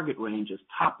long-term target range as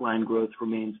top-line growth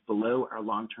remains below our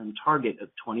long-term target of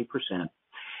 20%,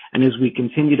 and as we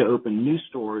continue to open new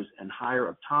stores and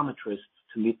hire optometrists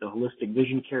to meet the holistic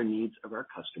vision care needs of our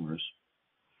customers.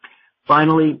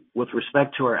 Finally, with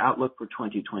respect to our outlook for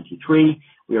 2023,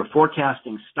 we are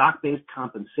forecasting stock-based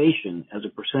compensation as a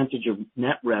percentage of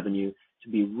net revenue to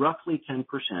be roughly 10%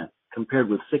 compared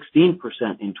with 16%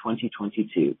 in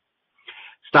 2022.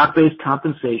 Stock-based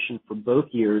compensation for both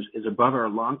years is above our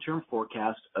long-term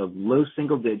forecast of low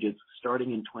single digits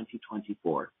starting in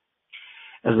 2024.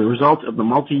 As a result of the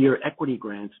multi-year equity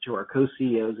grants to our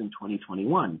co-CEOs in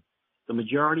 2021, the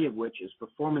majority of which is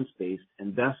performance-based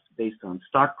and vests based on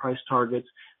stock price targets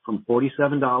from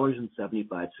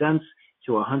 $47.75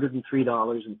 to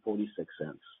 $103.46.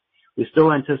 We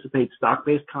still anticipate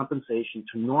stock-based compensation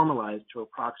to normalize to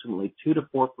approximately 2 to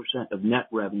 4% of net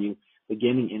revenue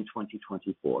beginning in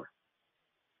 2024.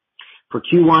 For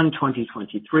Q1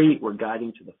 2023, we're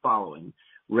guiding to the following: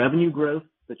 revenue growth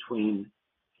between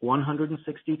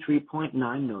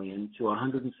 $163.9 million to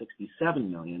 $167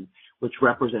 million, which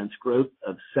represents growth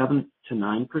of 7 to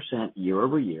 9% year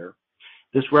over year.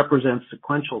 This represents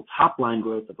sequential top-line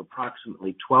growth of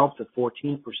approximately 12 to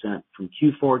 14% from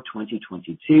Q4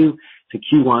 2022 to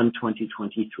Q1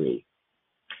 2023.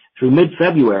 Through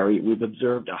mid-February, we've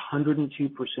observed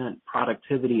 102%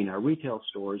 productivity in our retail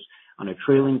stores on a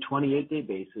trailing 28-day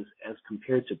basis as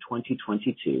compared to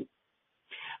 2022.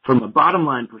 From a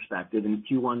bottom-line perspective, in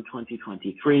Q1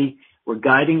 2023, we're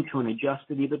guiding to an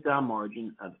adjusted EBITDA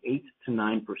margin of 8 to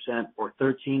 9% or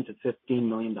 $13 to $15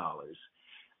 million.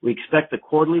 We expect the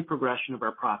quarterly progression of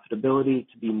our profitability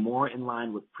to be more in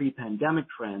line with pre-pandemic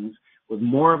trends, with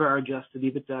more of our adjusted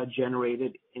EBITDA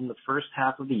generated in the first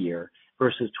half of the year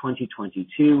versus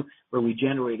 2022, where we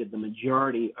generated the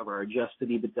majority of our adjusted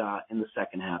EBITDA in the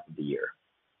second half of the year.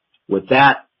 With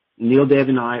that, Neil, Dave,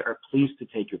 and I are pleased to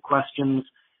take your questions.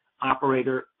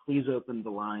 Operator, please open the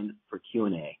line for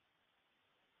Q&A.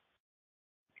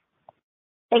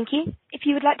 Thank you. If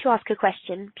you would like to ask a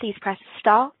question, please press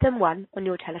star then 1 on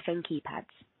your telephone keypads.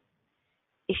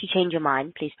 If you change your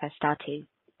mind, please press star 2.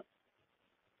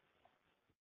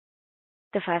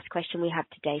 The first question we have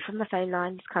today from the phone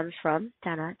lines comes from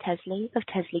Dana Telsey of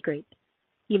Telsey Group.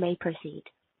 You may proceed.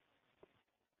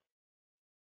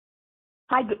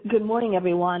 Hi, good morning,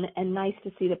 everyone, and nice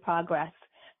to see the progress.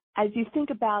 As you think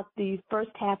about the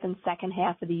first half and second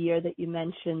half of the year that you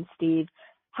mentioned, Steve,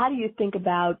 how do you think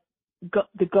about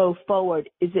the go forward?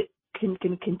 Is it can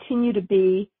continue to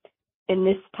be in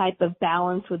this type of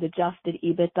balance with adjusted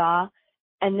EBITDA?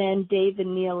 And then Dave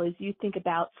and Neil, as you think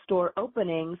about store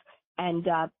openings, and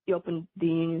you opened the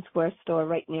Union Square store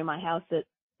right near my house, it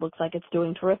looks like it's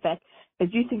doing terrific. As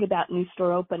you think about new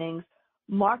store openings,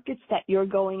 markets that you're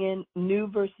going in, new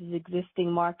versus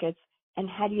existing markets, and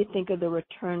how do you think of the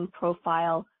return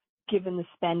profile given the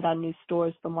spend on new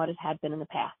stores from what it had been in the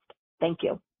past? Thank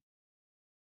you.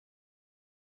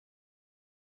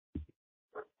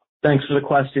 Thanks for the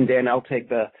question, Dan. I'll take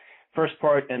the first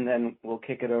part, and then we'll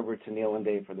kick it over to Neil and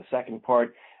Dave for the second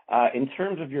part. In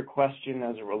terms of your question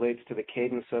as it relates to the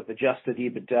cadence of adjusted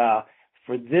EBITDA,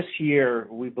 for this year,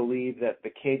 we believe that the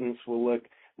cadence will look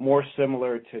more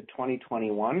similar to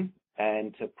 2021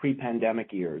 and to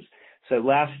pre-pandemic years. So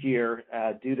last year,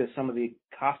 due to some of the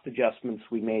cost adjustments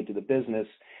we made to the business,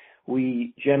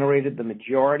 we generated the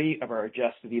majority of our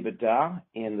adjusted EBITDA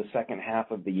in the second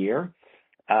half of the year.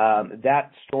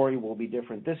 That story will be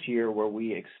different this year, where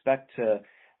we expect to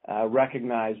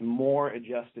recognize more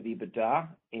adjusted EBITDA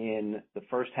in the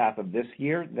first half of this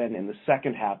year than in the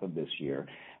second half of this year.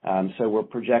 So we're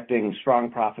projecting strong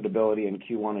profitability in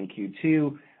Q1 and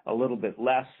Q2, a little bit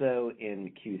less so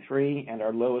in Q3, and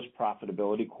our lowest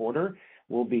profitability quarter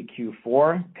will be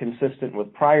Q4, consistent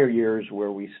with prior years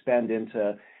where we spend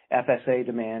into FSA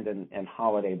demand and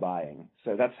holiday buying.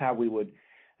 So that's how we would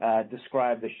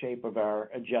describe the shape of our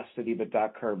adjusted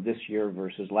EBITDA curve this year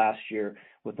versus last year,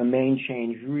 with the main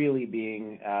change really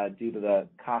being due to the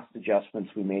cost adjustments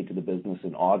we made to the business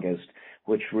in August,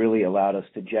 which really allowed us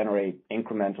to generate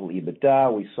incremental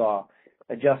EBITDA. We saw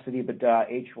adjusted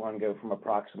EBITDA H1 go from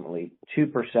approximately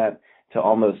 2% to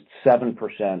almost 7%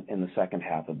 in the second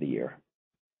half of the year.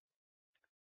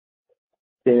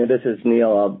 Dana, this is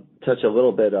Neil. I'll touch a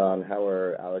little bit on how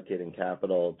we're allocating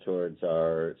capital towards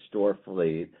our store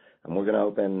fleet. And we're going to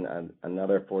open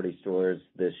another 40 stores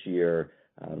this year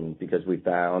because we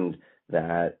found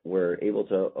that we're able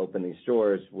to open these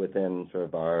stores within sort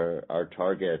of our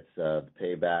targets of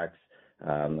paybacks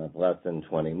of less than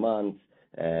 20 months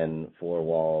and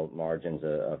four-wall margins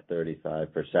of 35%.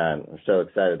 We're so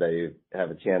excited that you have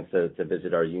a chance to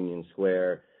visit our Union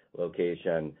Square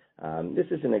location. This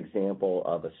is an example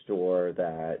of a store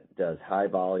that does high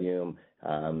volume,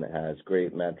 has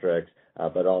great metrics,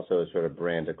 but also is sort of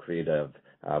brand accretive,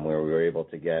 where we were able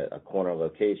to get a corner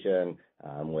location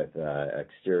with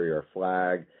exterior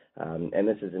flag. And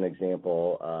this is an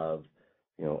example of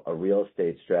a real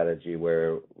estate strategy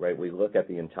where, right, we look at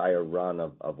the entire run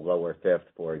of Lower Fifth,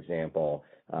 for example,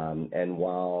 and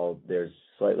while there's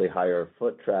slightly higher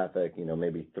foot traffic,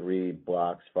 maybe 3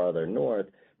 blocks farther north,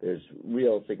 there's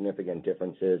real significant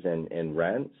differences in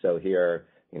rent. So here,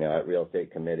 at Real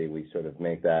Estate Committee, we sort of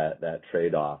make that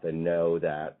trade-off and know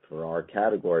that for our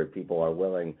category, people are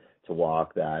willing to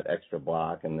walk that extra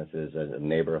block, and this is a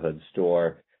neighborhood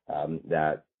store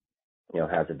that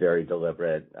has a very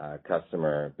deliberate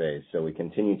customer base. So we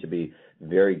continue to be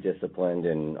very disciplined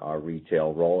in our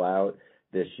retail rollout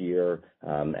this year.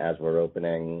 As we're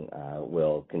opening,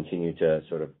 we'll continue to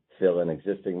sort of fill in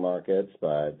existing markets,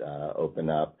 but open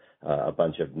up a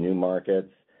bunch of new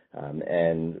markets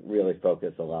and really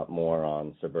focus a lot more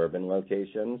on suburban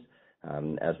locations.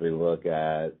 As we look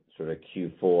at sort of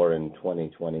Q4 in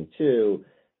 2022,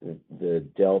 the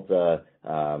delta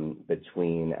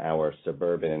between our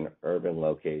suburban and urban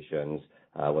locations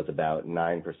was about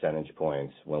 9 percentage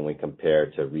points when we compare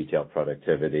to retail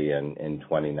productivity in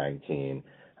 2019.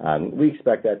 We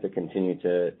expect that to continue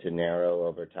to narrow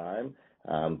over time,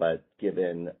 but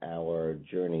given our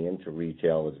journey into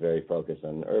retail was very focused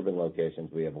on urban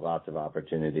locations, we have lots of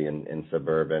opportunity in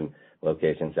suburban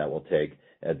locations that will take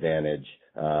advantage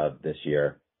this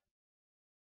year.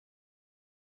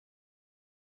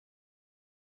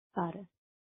 Got it.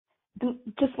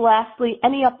 Just lastly,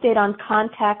 any update on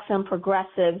contacts and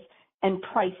progressives and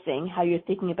pricing, how you're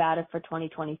thinking about it for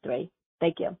 2023?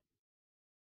 Thank you.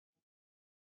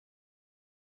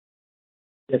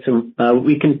 Yeah, so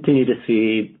we continue to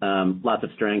see lots of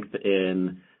strength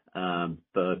in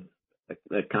both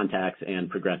the contacts and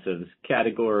progressives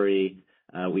category.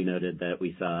 We noted that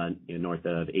we saw north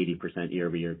of 80%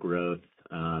 year-over-year growth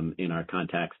in our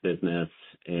contacts business,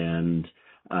 and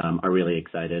are really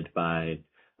excited by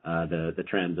the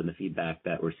trends and the feedback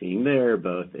that we're seeing there,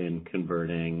 both in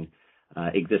converting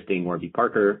existing Warby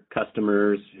Parker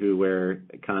customers who wear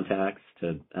contacts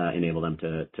to enable them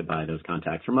to buy those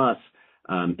contacts from us,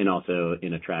 and also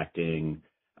in attracting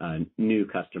new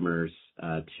customers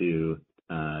to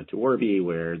Warby,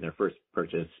 where their first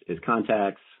purchase is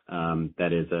contacts.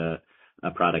 That is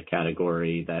a product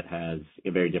category that has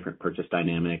a very different purchase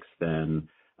dynamics than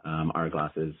our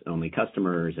glasses-only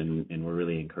customers, and we're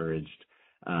really encouraged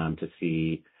to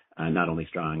see not only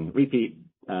strong repeat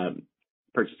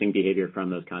purchasing behavior from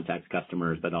those contacts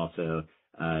customers, but also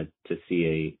to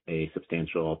see a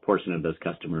substantial portion of those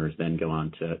customers then go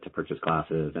on to purchase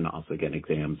glasses and also get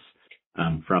exams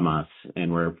from us.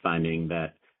 And we're finding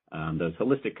that those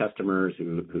holistic customers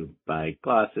who buy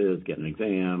glasses, get an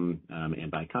exam,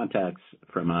 and buy contacts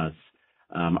from us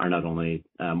are not only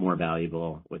more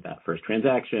valuable with that first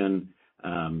transaction,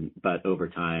 but over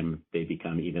time they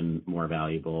become even more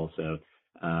valuable. So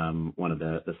one of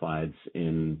the slides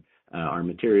in our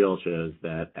material shows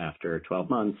that after 12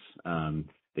 months,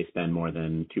 they spend more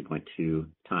than 2.2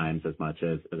 times as much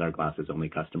as our glasses-only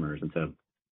customers. And so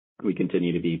we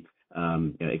continue to be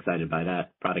excited by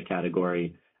that product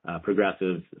category.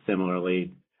 Progressives,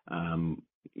 similarly,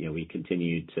 we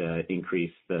continue to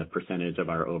increase the percentage of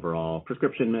our overall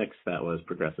prescription mix that was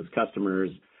progressives customers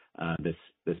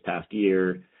this past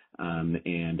year,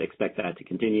 and expect that to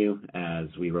continue as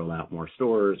we roll out more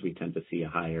stores. We tend to see a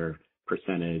higher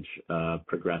percentage of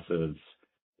progressives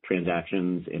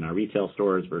transactions in our retail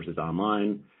stores versus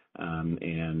online,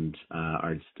 and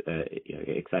are just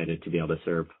excited to be able to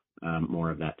serve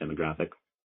more of that demographic.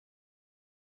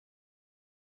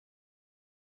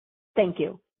 Thank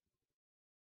you.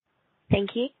 Thank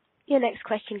you. Your next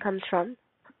question comes from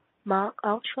Mark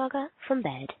Altschwager from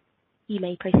Baird. You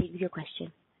may proceed with your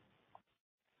question.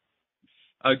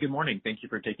 Good morning. Thank you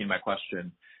for taking my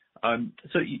question.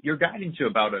 You're guiding to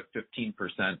about a 15%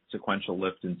 sequential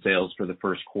lift in sales for the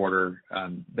first quarter.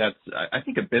 That's, I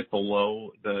think, a bit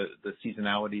below the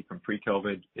seasonality from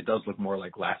pre-COVID. It does look more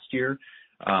like last year,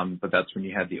 but that's when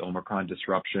you had the Omicron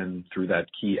disruption through that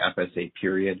key FSA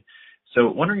period.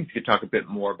 Wondering if you could talk a bit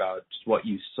more about just what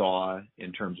you saw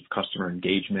in terms of customer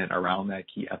engagement around that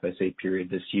key FSA period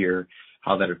this year,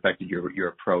 how that affected your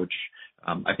approach.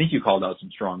 I think you called out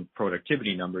some strong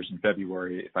productivity numbers in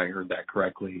February, if I heard that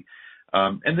correctly.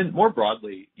 Then more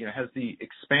broadly, has the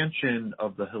expansion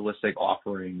of the holistic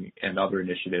offering and other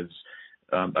initiatives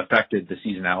affected the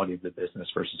seasonality of the business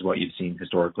versus what you've seen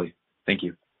historically? Thank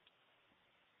you.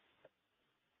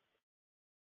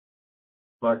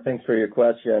 Mark, thanks for your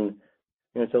question.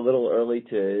 It's a little early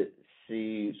to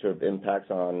see sort of impacts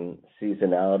on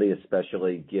seasonality,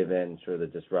 especially given sort of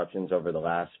the disruptions over the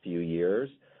last few years.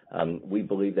 We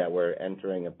believe that we're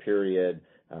entering a period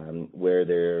where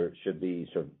there should be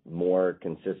sort of more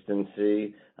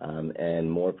consistency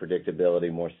and more predictability,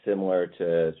 more similar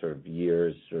to sort of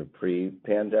years sort of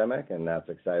pre-pandemic, and that's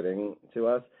exciting to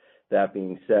us. That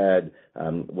being said,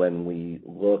 when we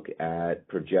look at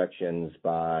projections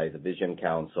by the Vision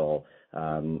Council,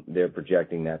 they're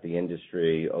projecting that the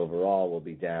industry overall will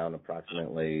be down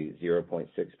approximately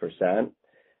 0.6%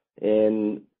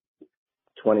 in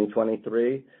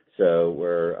 2023.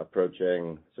 We're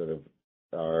approaching sort of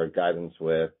our guidance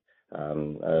with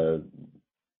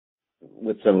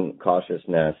some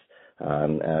cautiousness,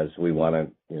 as we wanna,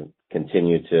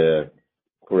 continue to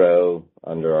grow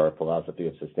under our philosophy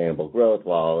of sustainable growth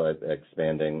while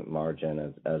expanding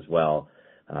margin as well.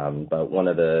 One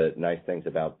of the nice things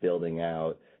about building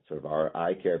out sort of our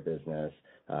eye care business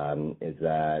is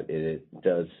that it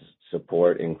does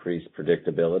support increased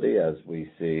predictability as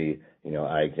we see,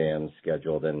 eye exams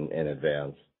scheduled in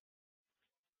advance.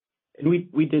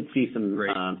 We did see some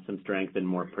strength and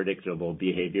more predictable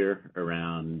behavior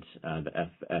around the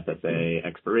FSA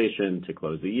expiration to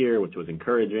close the year, which was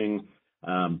encouraging.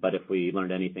 If we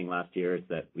learned anything last year, it's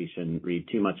that we shouldn't read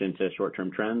too much into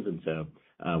short-term trends, and so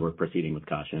we're proceeding with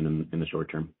caution in the short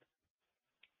term.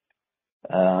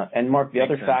 Mark, the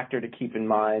other factor to keep in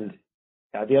mind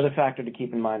as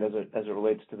it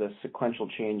relates to the sequential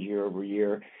change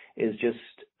year-over-year is just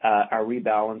our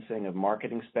rebalancing of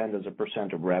marketing spend as a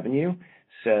 % of revenue.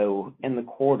 In the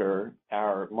quarter,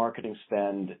 our marketing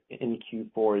spend in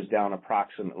Q4 is down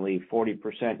approximately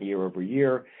 40%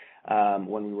 year-over-year.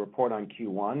 When we report on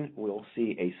Q1, we'll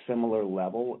see a similar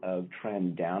level of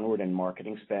trend downward in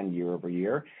marketing spend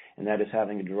year-over-year, and that is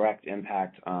having a direct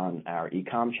impact on our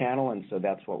e-com channel, and so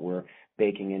that's what we're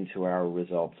baking into our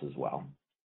results as well.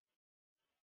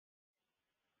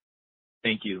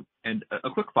 Thank you. A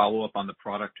quick follow-up on the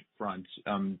product front.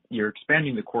 You're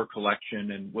expanding the core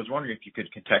collection and was wondering if you could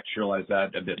contextualize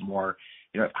that a bit more.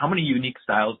 How many unique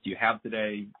styles do you have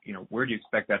today? Where do you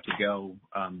expect that to go?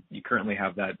 You currently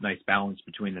have that nice balance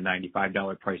between the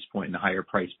 $95 price point and the higher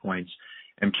price points.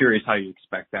 I'm curious how you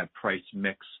expect that price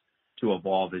mix to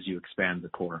evolve as you expand the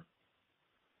core.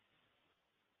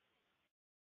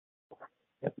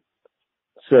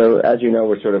 As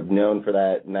we're sort of known for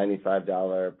that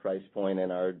 $95 price point,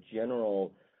 and our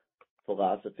general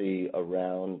philosophy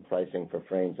around pricing for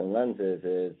frames and lenses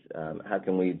is, how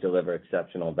can we deliver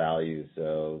exceptional value?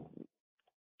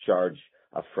 Charge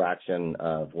a fraction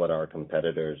of what our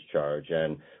competitors charge.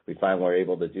 We find we're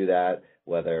able to do that,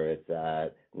 whether it's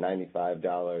at $95,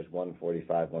 $145,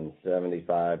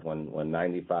 $175,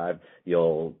 $195.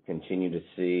 You'll continue to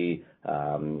see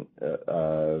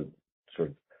sort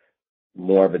of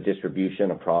more of a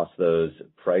distribution across those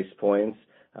price points.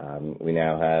 We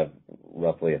now have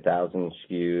roughly 1,000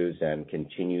 SKUs and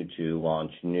continue to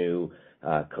launch new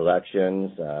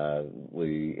collections.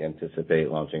 We anticipate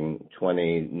launching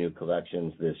 20 new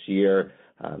collections this year.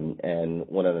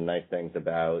 One of the nice things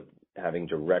about having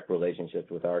direct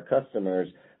relationships with our customers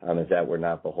is that we're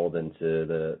not beholden to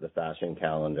the fashion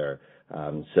calendar.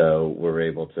 We're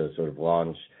able to sort of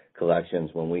launch collections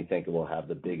when we think it will have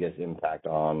the biggest impact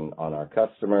on our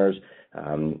customers.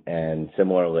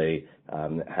 Similarly,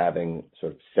 having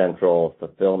sort of central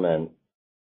fulfillment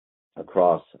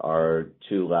across our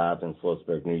 2 labs in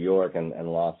Sloatsburg, New York and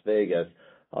Las Vegas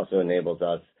also enables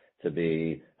us to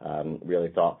be really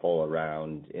thoughtful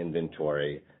around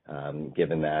inventory,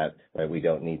 given that, right, we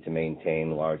don't need to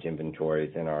maintain large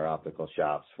inventories in our optical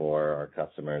shops for our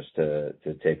customers to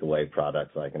take away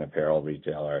products like an apparel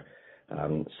retailer.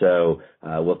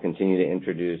 We'll continue to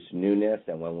introduce newness.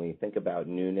 When we think about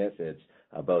newness, it's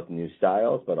both new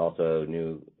styles but also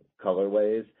new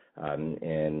colorways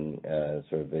in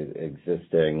sort of the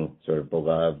existing sort of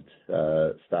beloved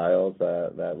styles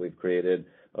that we've created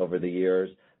over the years.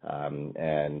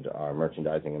 And our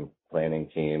merchandising and planning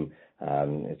team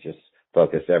is just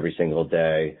focused every single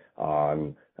day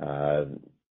on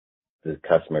the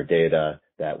customer data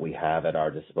that we have at our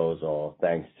disposal,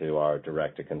 thanks to our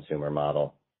direct-to-consumer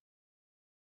model.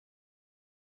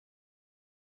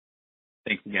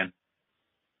 Thanks again.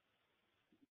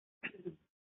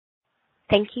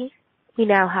 Thank you. We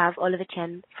now have Oliver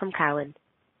Chen from Cowen.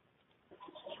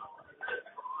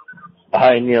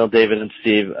 Hi, Neil, David, and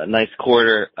Steve. A nice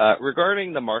quarter.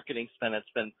 Regarding the marketing spend, it's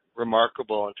been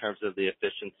remarkable in terms of the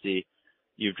efficiency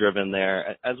you've driven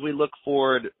there. As we look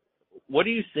forward, what are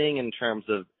you seeing in terms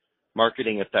of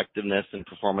marketing effectiveness and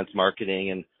performance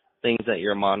marketing and things that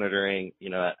you're monitoring,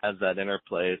 as that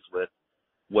interplays with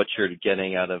what you're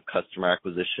getting out of customer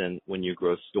acquisition when you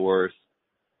grow stores?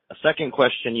 A second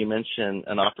question, you mentioned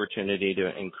an opportunity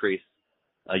to increase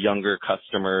younger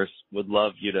customers. Would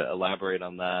love you to elaborate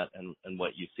on that and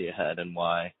what you see ahead and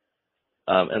why.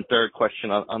 And third question,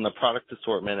 on the product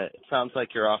assortment, it sounds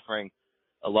like you're offering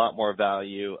a lot more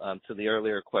value. To the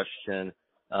earlier question,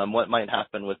 what might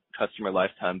happen with customer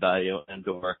lifetime value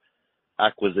and/or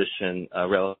acquisition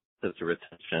relative to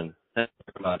retention? Thank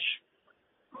you very much.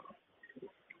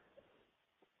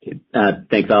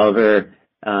 Thanks, Oliver.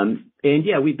 And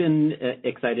yeah, we've been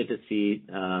excited to see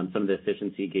some of the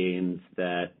efficiency gains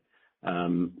that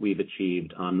we've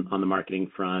achieved on the marketing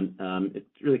front. It's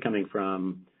really coming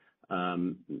from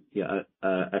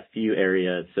a few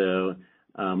areas. So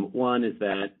one is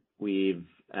that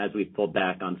as we've pulled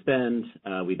back on spend,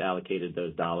 we've allocated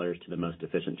those dollars to the most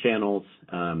efficient channels.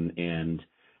 And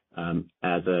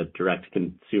as a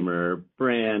direct-to-consumer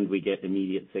brand, we get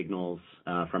immediate signals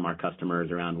from our customers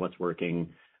around what's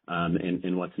working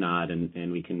and what's not,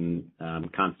 and we can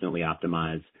constantly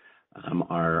optimize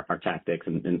our tactics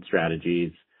and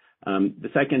strategies. The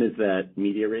second is that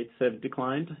media rates have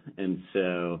declined, and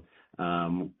so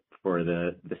for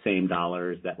the same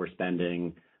dollars that we're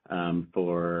spending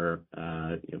for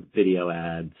video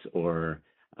ads or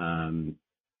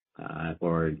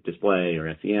display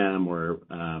or SEM, we're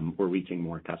reaching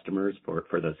more customers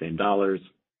for those same dollars.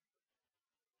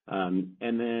 And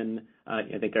then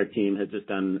I think our team has just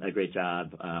done a great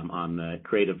job on the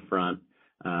creative front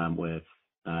with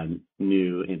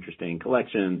new interesting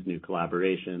collections, new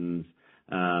collaborations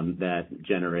that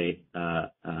generate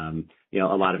a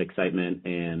lot of excitement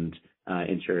and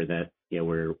ensure that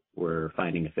we're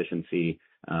finding efficiency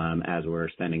as we're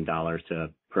spending dollars to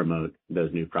promote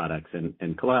those new products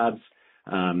and collabs.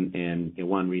 And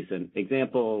one recent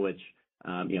example, which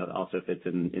also fits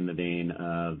in the vein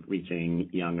of reaching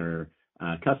younger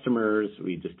customers.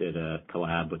 We just did a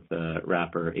collab with the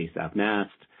rapper A$AP Nast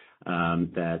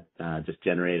that just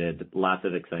generated lots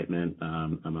of excitement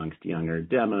amongst younger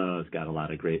demos, got a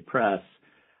lot of great press,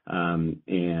 and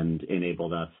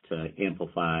enabled us to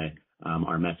amplify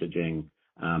our messaging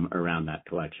around that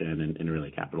collection in a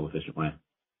really capital efficient way.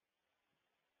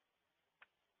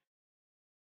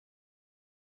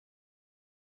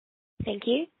 Thank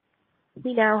you.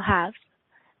 We now have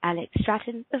Alex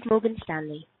Straton of Morgan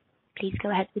Stanley. Please go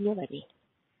ahead when you're ready.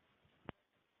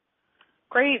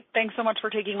 Great. Thanks so much for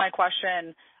taking my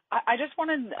question. I just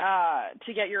wanted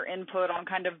to get your input on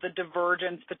kind of the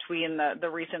divergence between the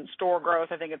recent store growth.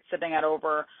 I think it's sitting at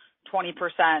over 20%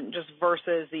 just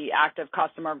versus the active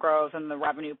customer growth and the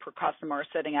revenue per customer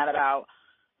sitting at about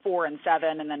 4 and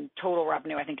 7, and then total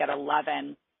revenue, I think, at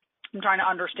 11. I'm trying to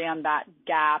understand that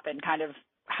gap and kind of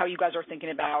how you guys are thinking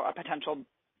about a potential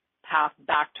path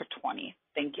back to 20.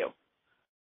 Thank you.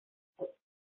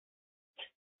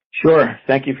 Sure.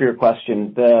 Thank you for your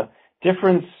question. The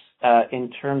difference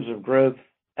in terms of growth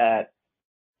at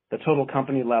the total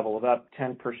company level of up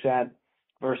 10%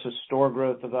 versus store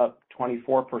growth of up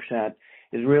 24%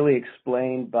 is really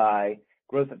explained by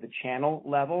growth at the channel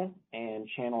level and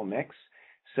channel mix.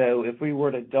 So if we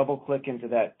were to double click into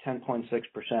that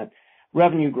 10.6%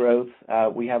 revenue growth,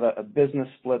 we have a business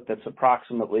split that's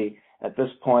approximately, at this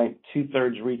point,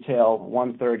 2/3 retail,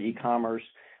 1/3 e-commerce,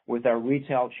 with our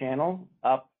retail channel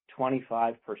up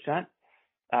 25%,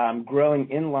 growing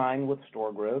in line with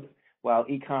store growth, while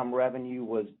e-com revenue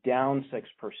was down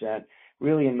 6%,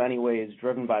 really in many ways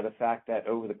driven by the fact that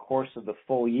over the course of the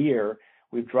full year,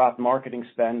 we've dropped marketing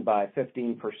spend by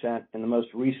 15%, in the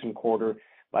most recent quarter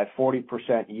by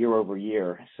 40% year over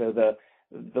year. So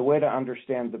the way to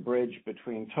understand the bridge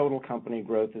between total company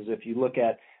growth is if you look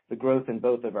at the growth in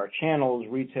both of our channels,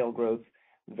 retail growth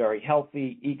very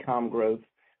healthy, e-com growth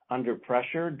under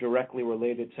pressure, directly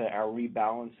related to our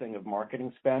rebalancing of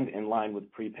marketing spend in line with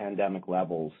pre-pandemic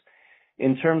levels.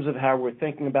 In terms of how we're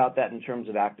thinking about that in terms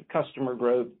of active customer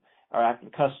growth, our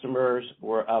active customers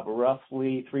were up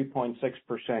roughly 3.6%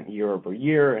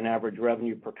 year-over-year, and average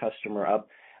revenue per customer up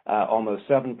almost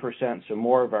 7%. So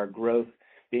more of our growth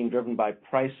being driven by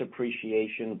price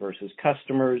appreciation versus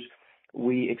customers.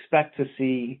 We expect to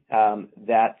see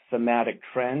that thematic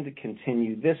trend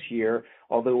continue this year,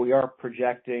 although we are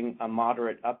projecting a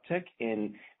moderate uptick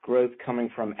in growth coming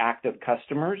from active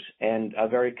customers and a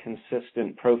very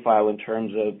consistent profile in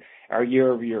terms of our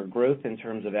year-over-year growth in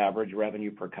terms of average revenue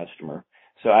per customer.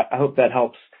 So I hope that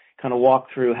helps kind of walk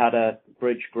through how to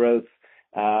bridge growth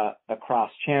across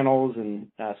channels and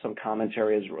some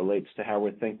commentary as it relates to how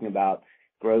we're thinking about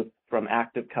growth from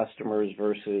active customers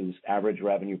versus average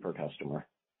revenue per customer.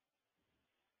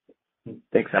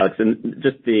 Thanks, Alex. And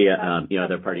just the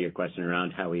other part of your question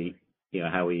around how we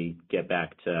get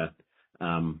back to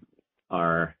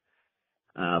our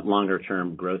longer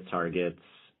term growth targets.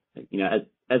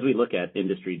 As we look at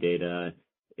industry data,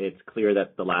 it's clear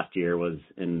that the last year was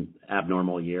an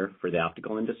abnormal year for the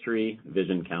optical industry.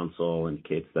 Vision Council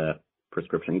indicates that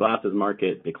prescription glasses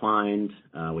market declined,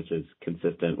 which is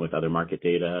consistent with other market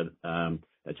data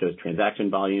that shows transaction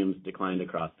volumes declined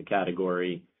across the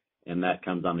category, and that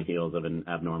comes on the heels of an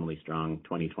abnormally strong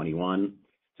 2021.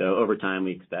 So over time,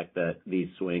 we expect that these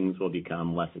swings will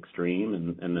become less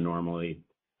extreme, and the normally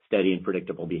steady and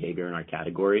predictable behavior in our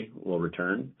category will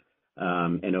return.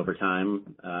 And over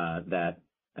time, that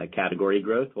category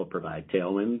growth will provide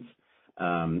tailwinds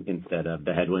instead of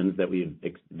the headwinds that we've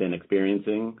been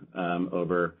experiencing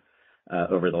over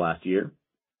the last year.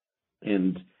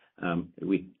 And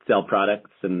we sell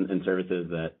products and services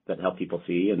that help people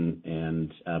see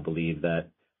and believe that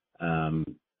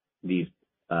these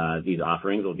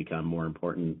offerings will become more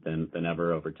important than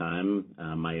ever over time.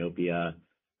 Myopia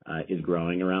is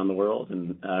growing around the world,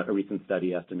 and a recent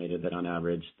study estimated that on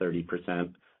average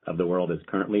 30% of the world is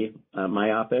currently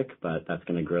myopic, but that's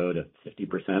going to grow to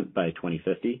 50% by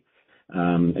 2050.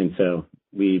 And so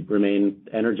we remain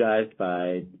energized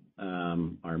by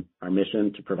our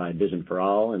mission to provide vision for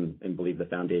all, and believe the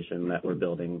foundation that we're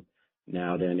building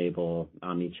now to enable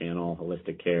omni-channel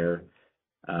holistic care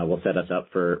will set us up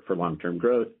for long-term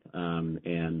growth,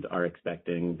 and are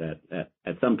expecting that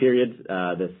at some periods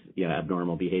this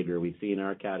abnormal behavior we see in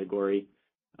our category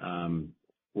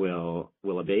will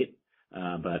abate,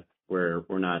 but we're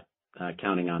not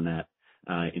counting on that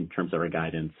in terms of our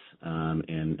guidance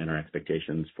and our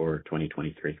expectations for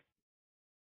 2023.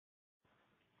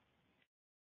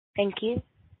 Thank you.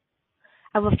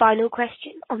 Our final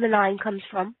question on the line comes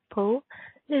from Paul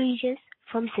Lejuez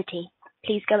from Citi.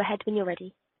 Please go ahead when you're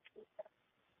ready.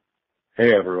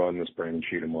 Hey everyone, this is Brandon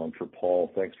Cheatham on for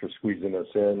Paul. Thanks for squeezing us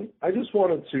in. I just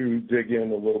wanted to dig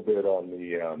in a little bit on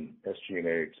the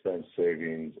SG&A expense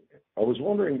savings. I was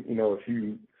wondering, if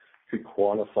you could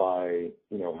quantify,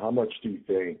 how much do you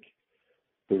think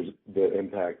the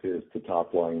impact is to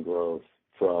top line growth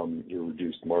from your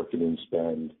reduced marketing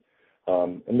spend?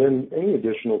 And then any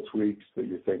additional tweaks that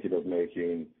you're thinking of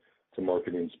making to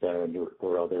marketing spend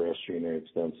or other SG&A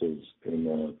expenses in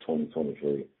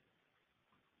 2023?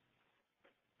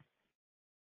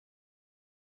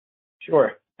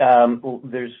 Sure.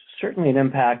 There's certainly an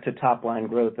impact to top line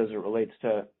growth as it relates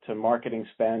to marketing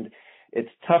spend. It's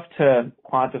tough to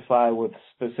quantify with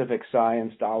specific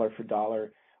science dollar for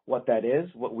dollar what that is.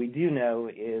 What we do know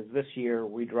is this year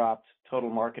we dropped total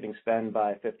marketing spend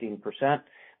by 15%,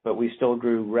 but we still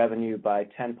grew revenue by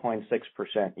 10.6%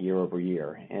 year over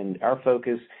year. And our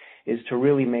focus is to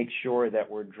really make sure that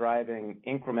we're driving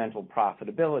incremental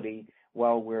profitability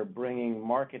while we're bringing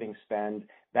marketing spend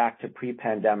back to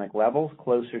pre-pandemic levels,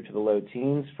 closer to the low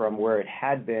teens from where it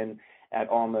had been at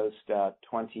almost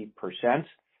 20%.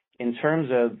 In terms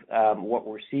of what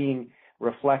we're seeing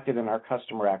reflected in our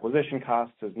customer acquisition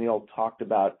costs, as Neil talked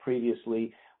about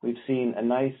previously, we've seen a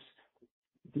nice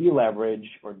deleverage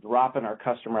or drop in our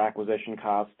customer acquisition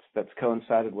costs that's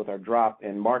coincided with our drop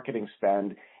in marketing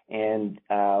spend. And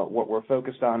what we're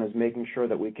focused on is making sure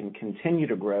that we can continue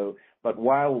to grow, but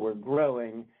while we're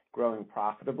growing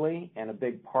profitably. And a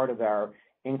big part of our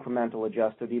incremental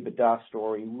adjusted EBITDA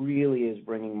story really is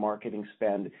bringing marketing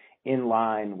spend in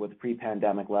line with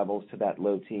pre-pandemic levels to that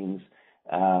low teens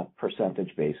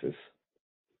percentage basis.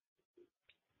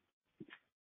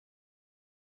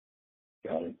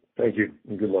 Got it. Thank you,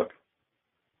 and good luck.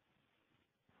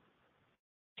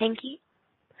 Thank you.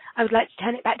 I would like to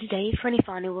turn it back to Dave for any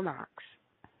final remarks.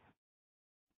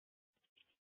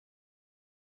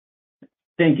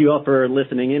 Thank you all for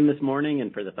listening in this morning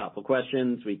and for the thoughtful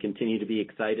questions. We continue to be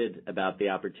excited about the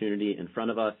opportunity in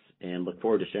front of us and look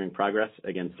forward to sharing progress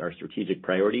against our strategic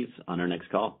priorities on our next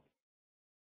call.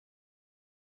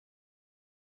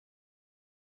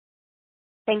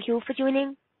 Thank you all for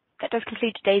joining. That does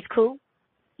conclude today's call.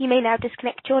 You may now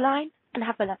disconnect your line and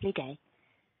have a lovely day.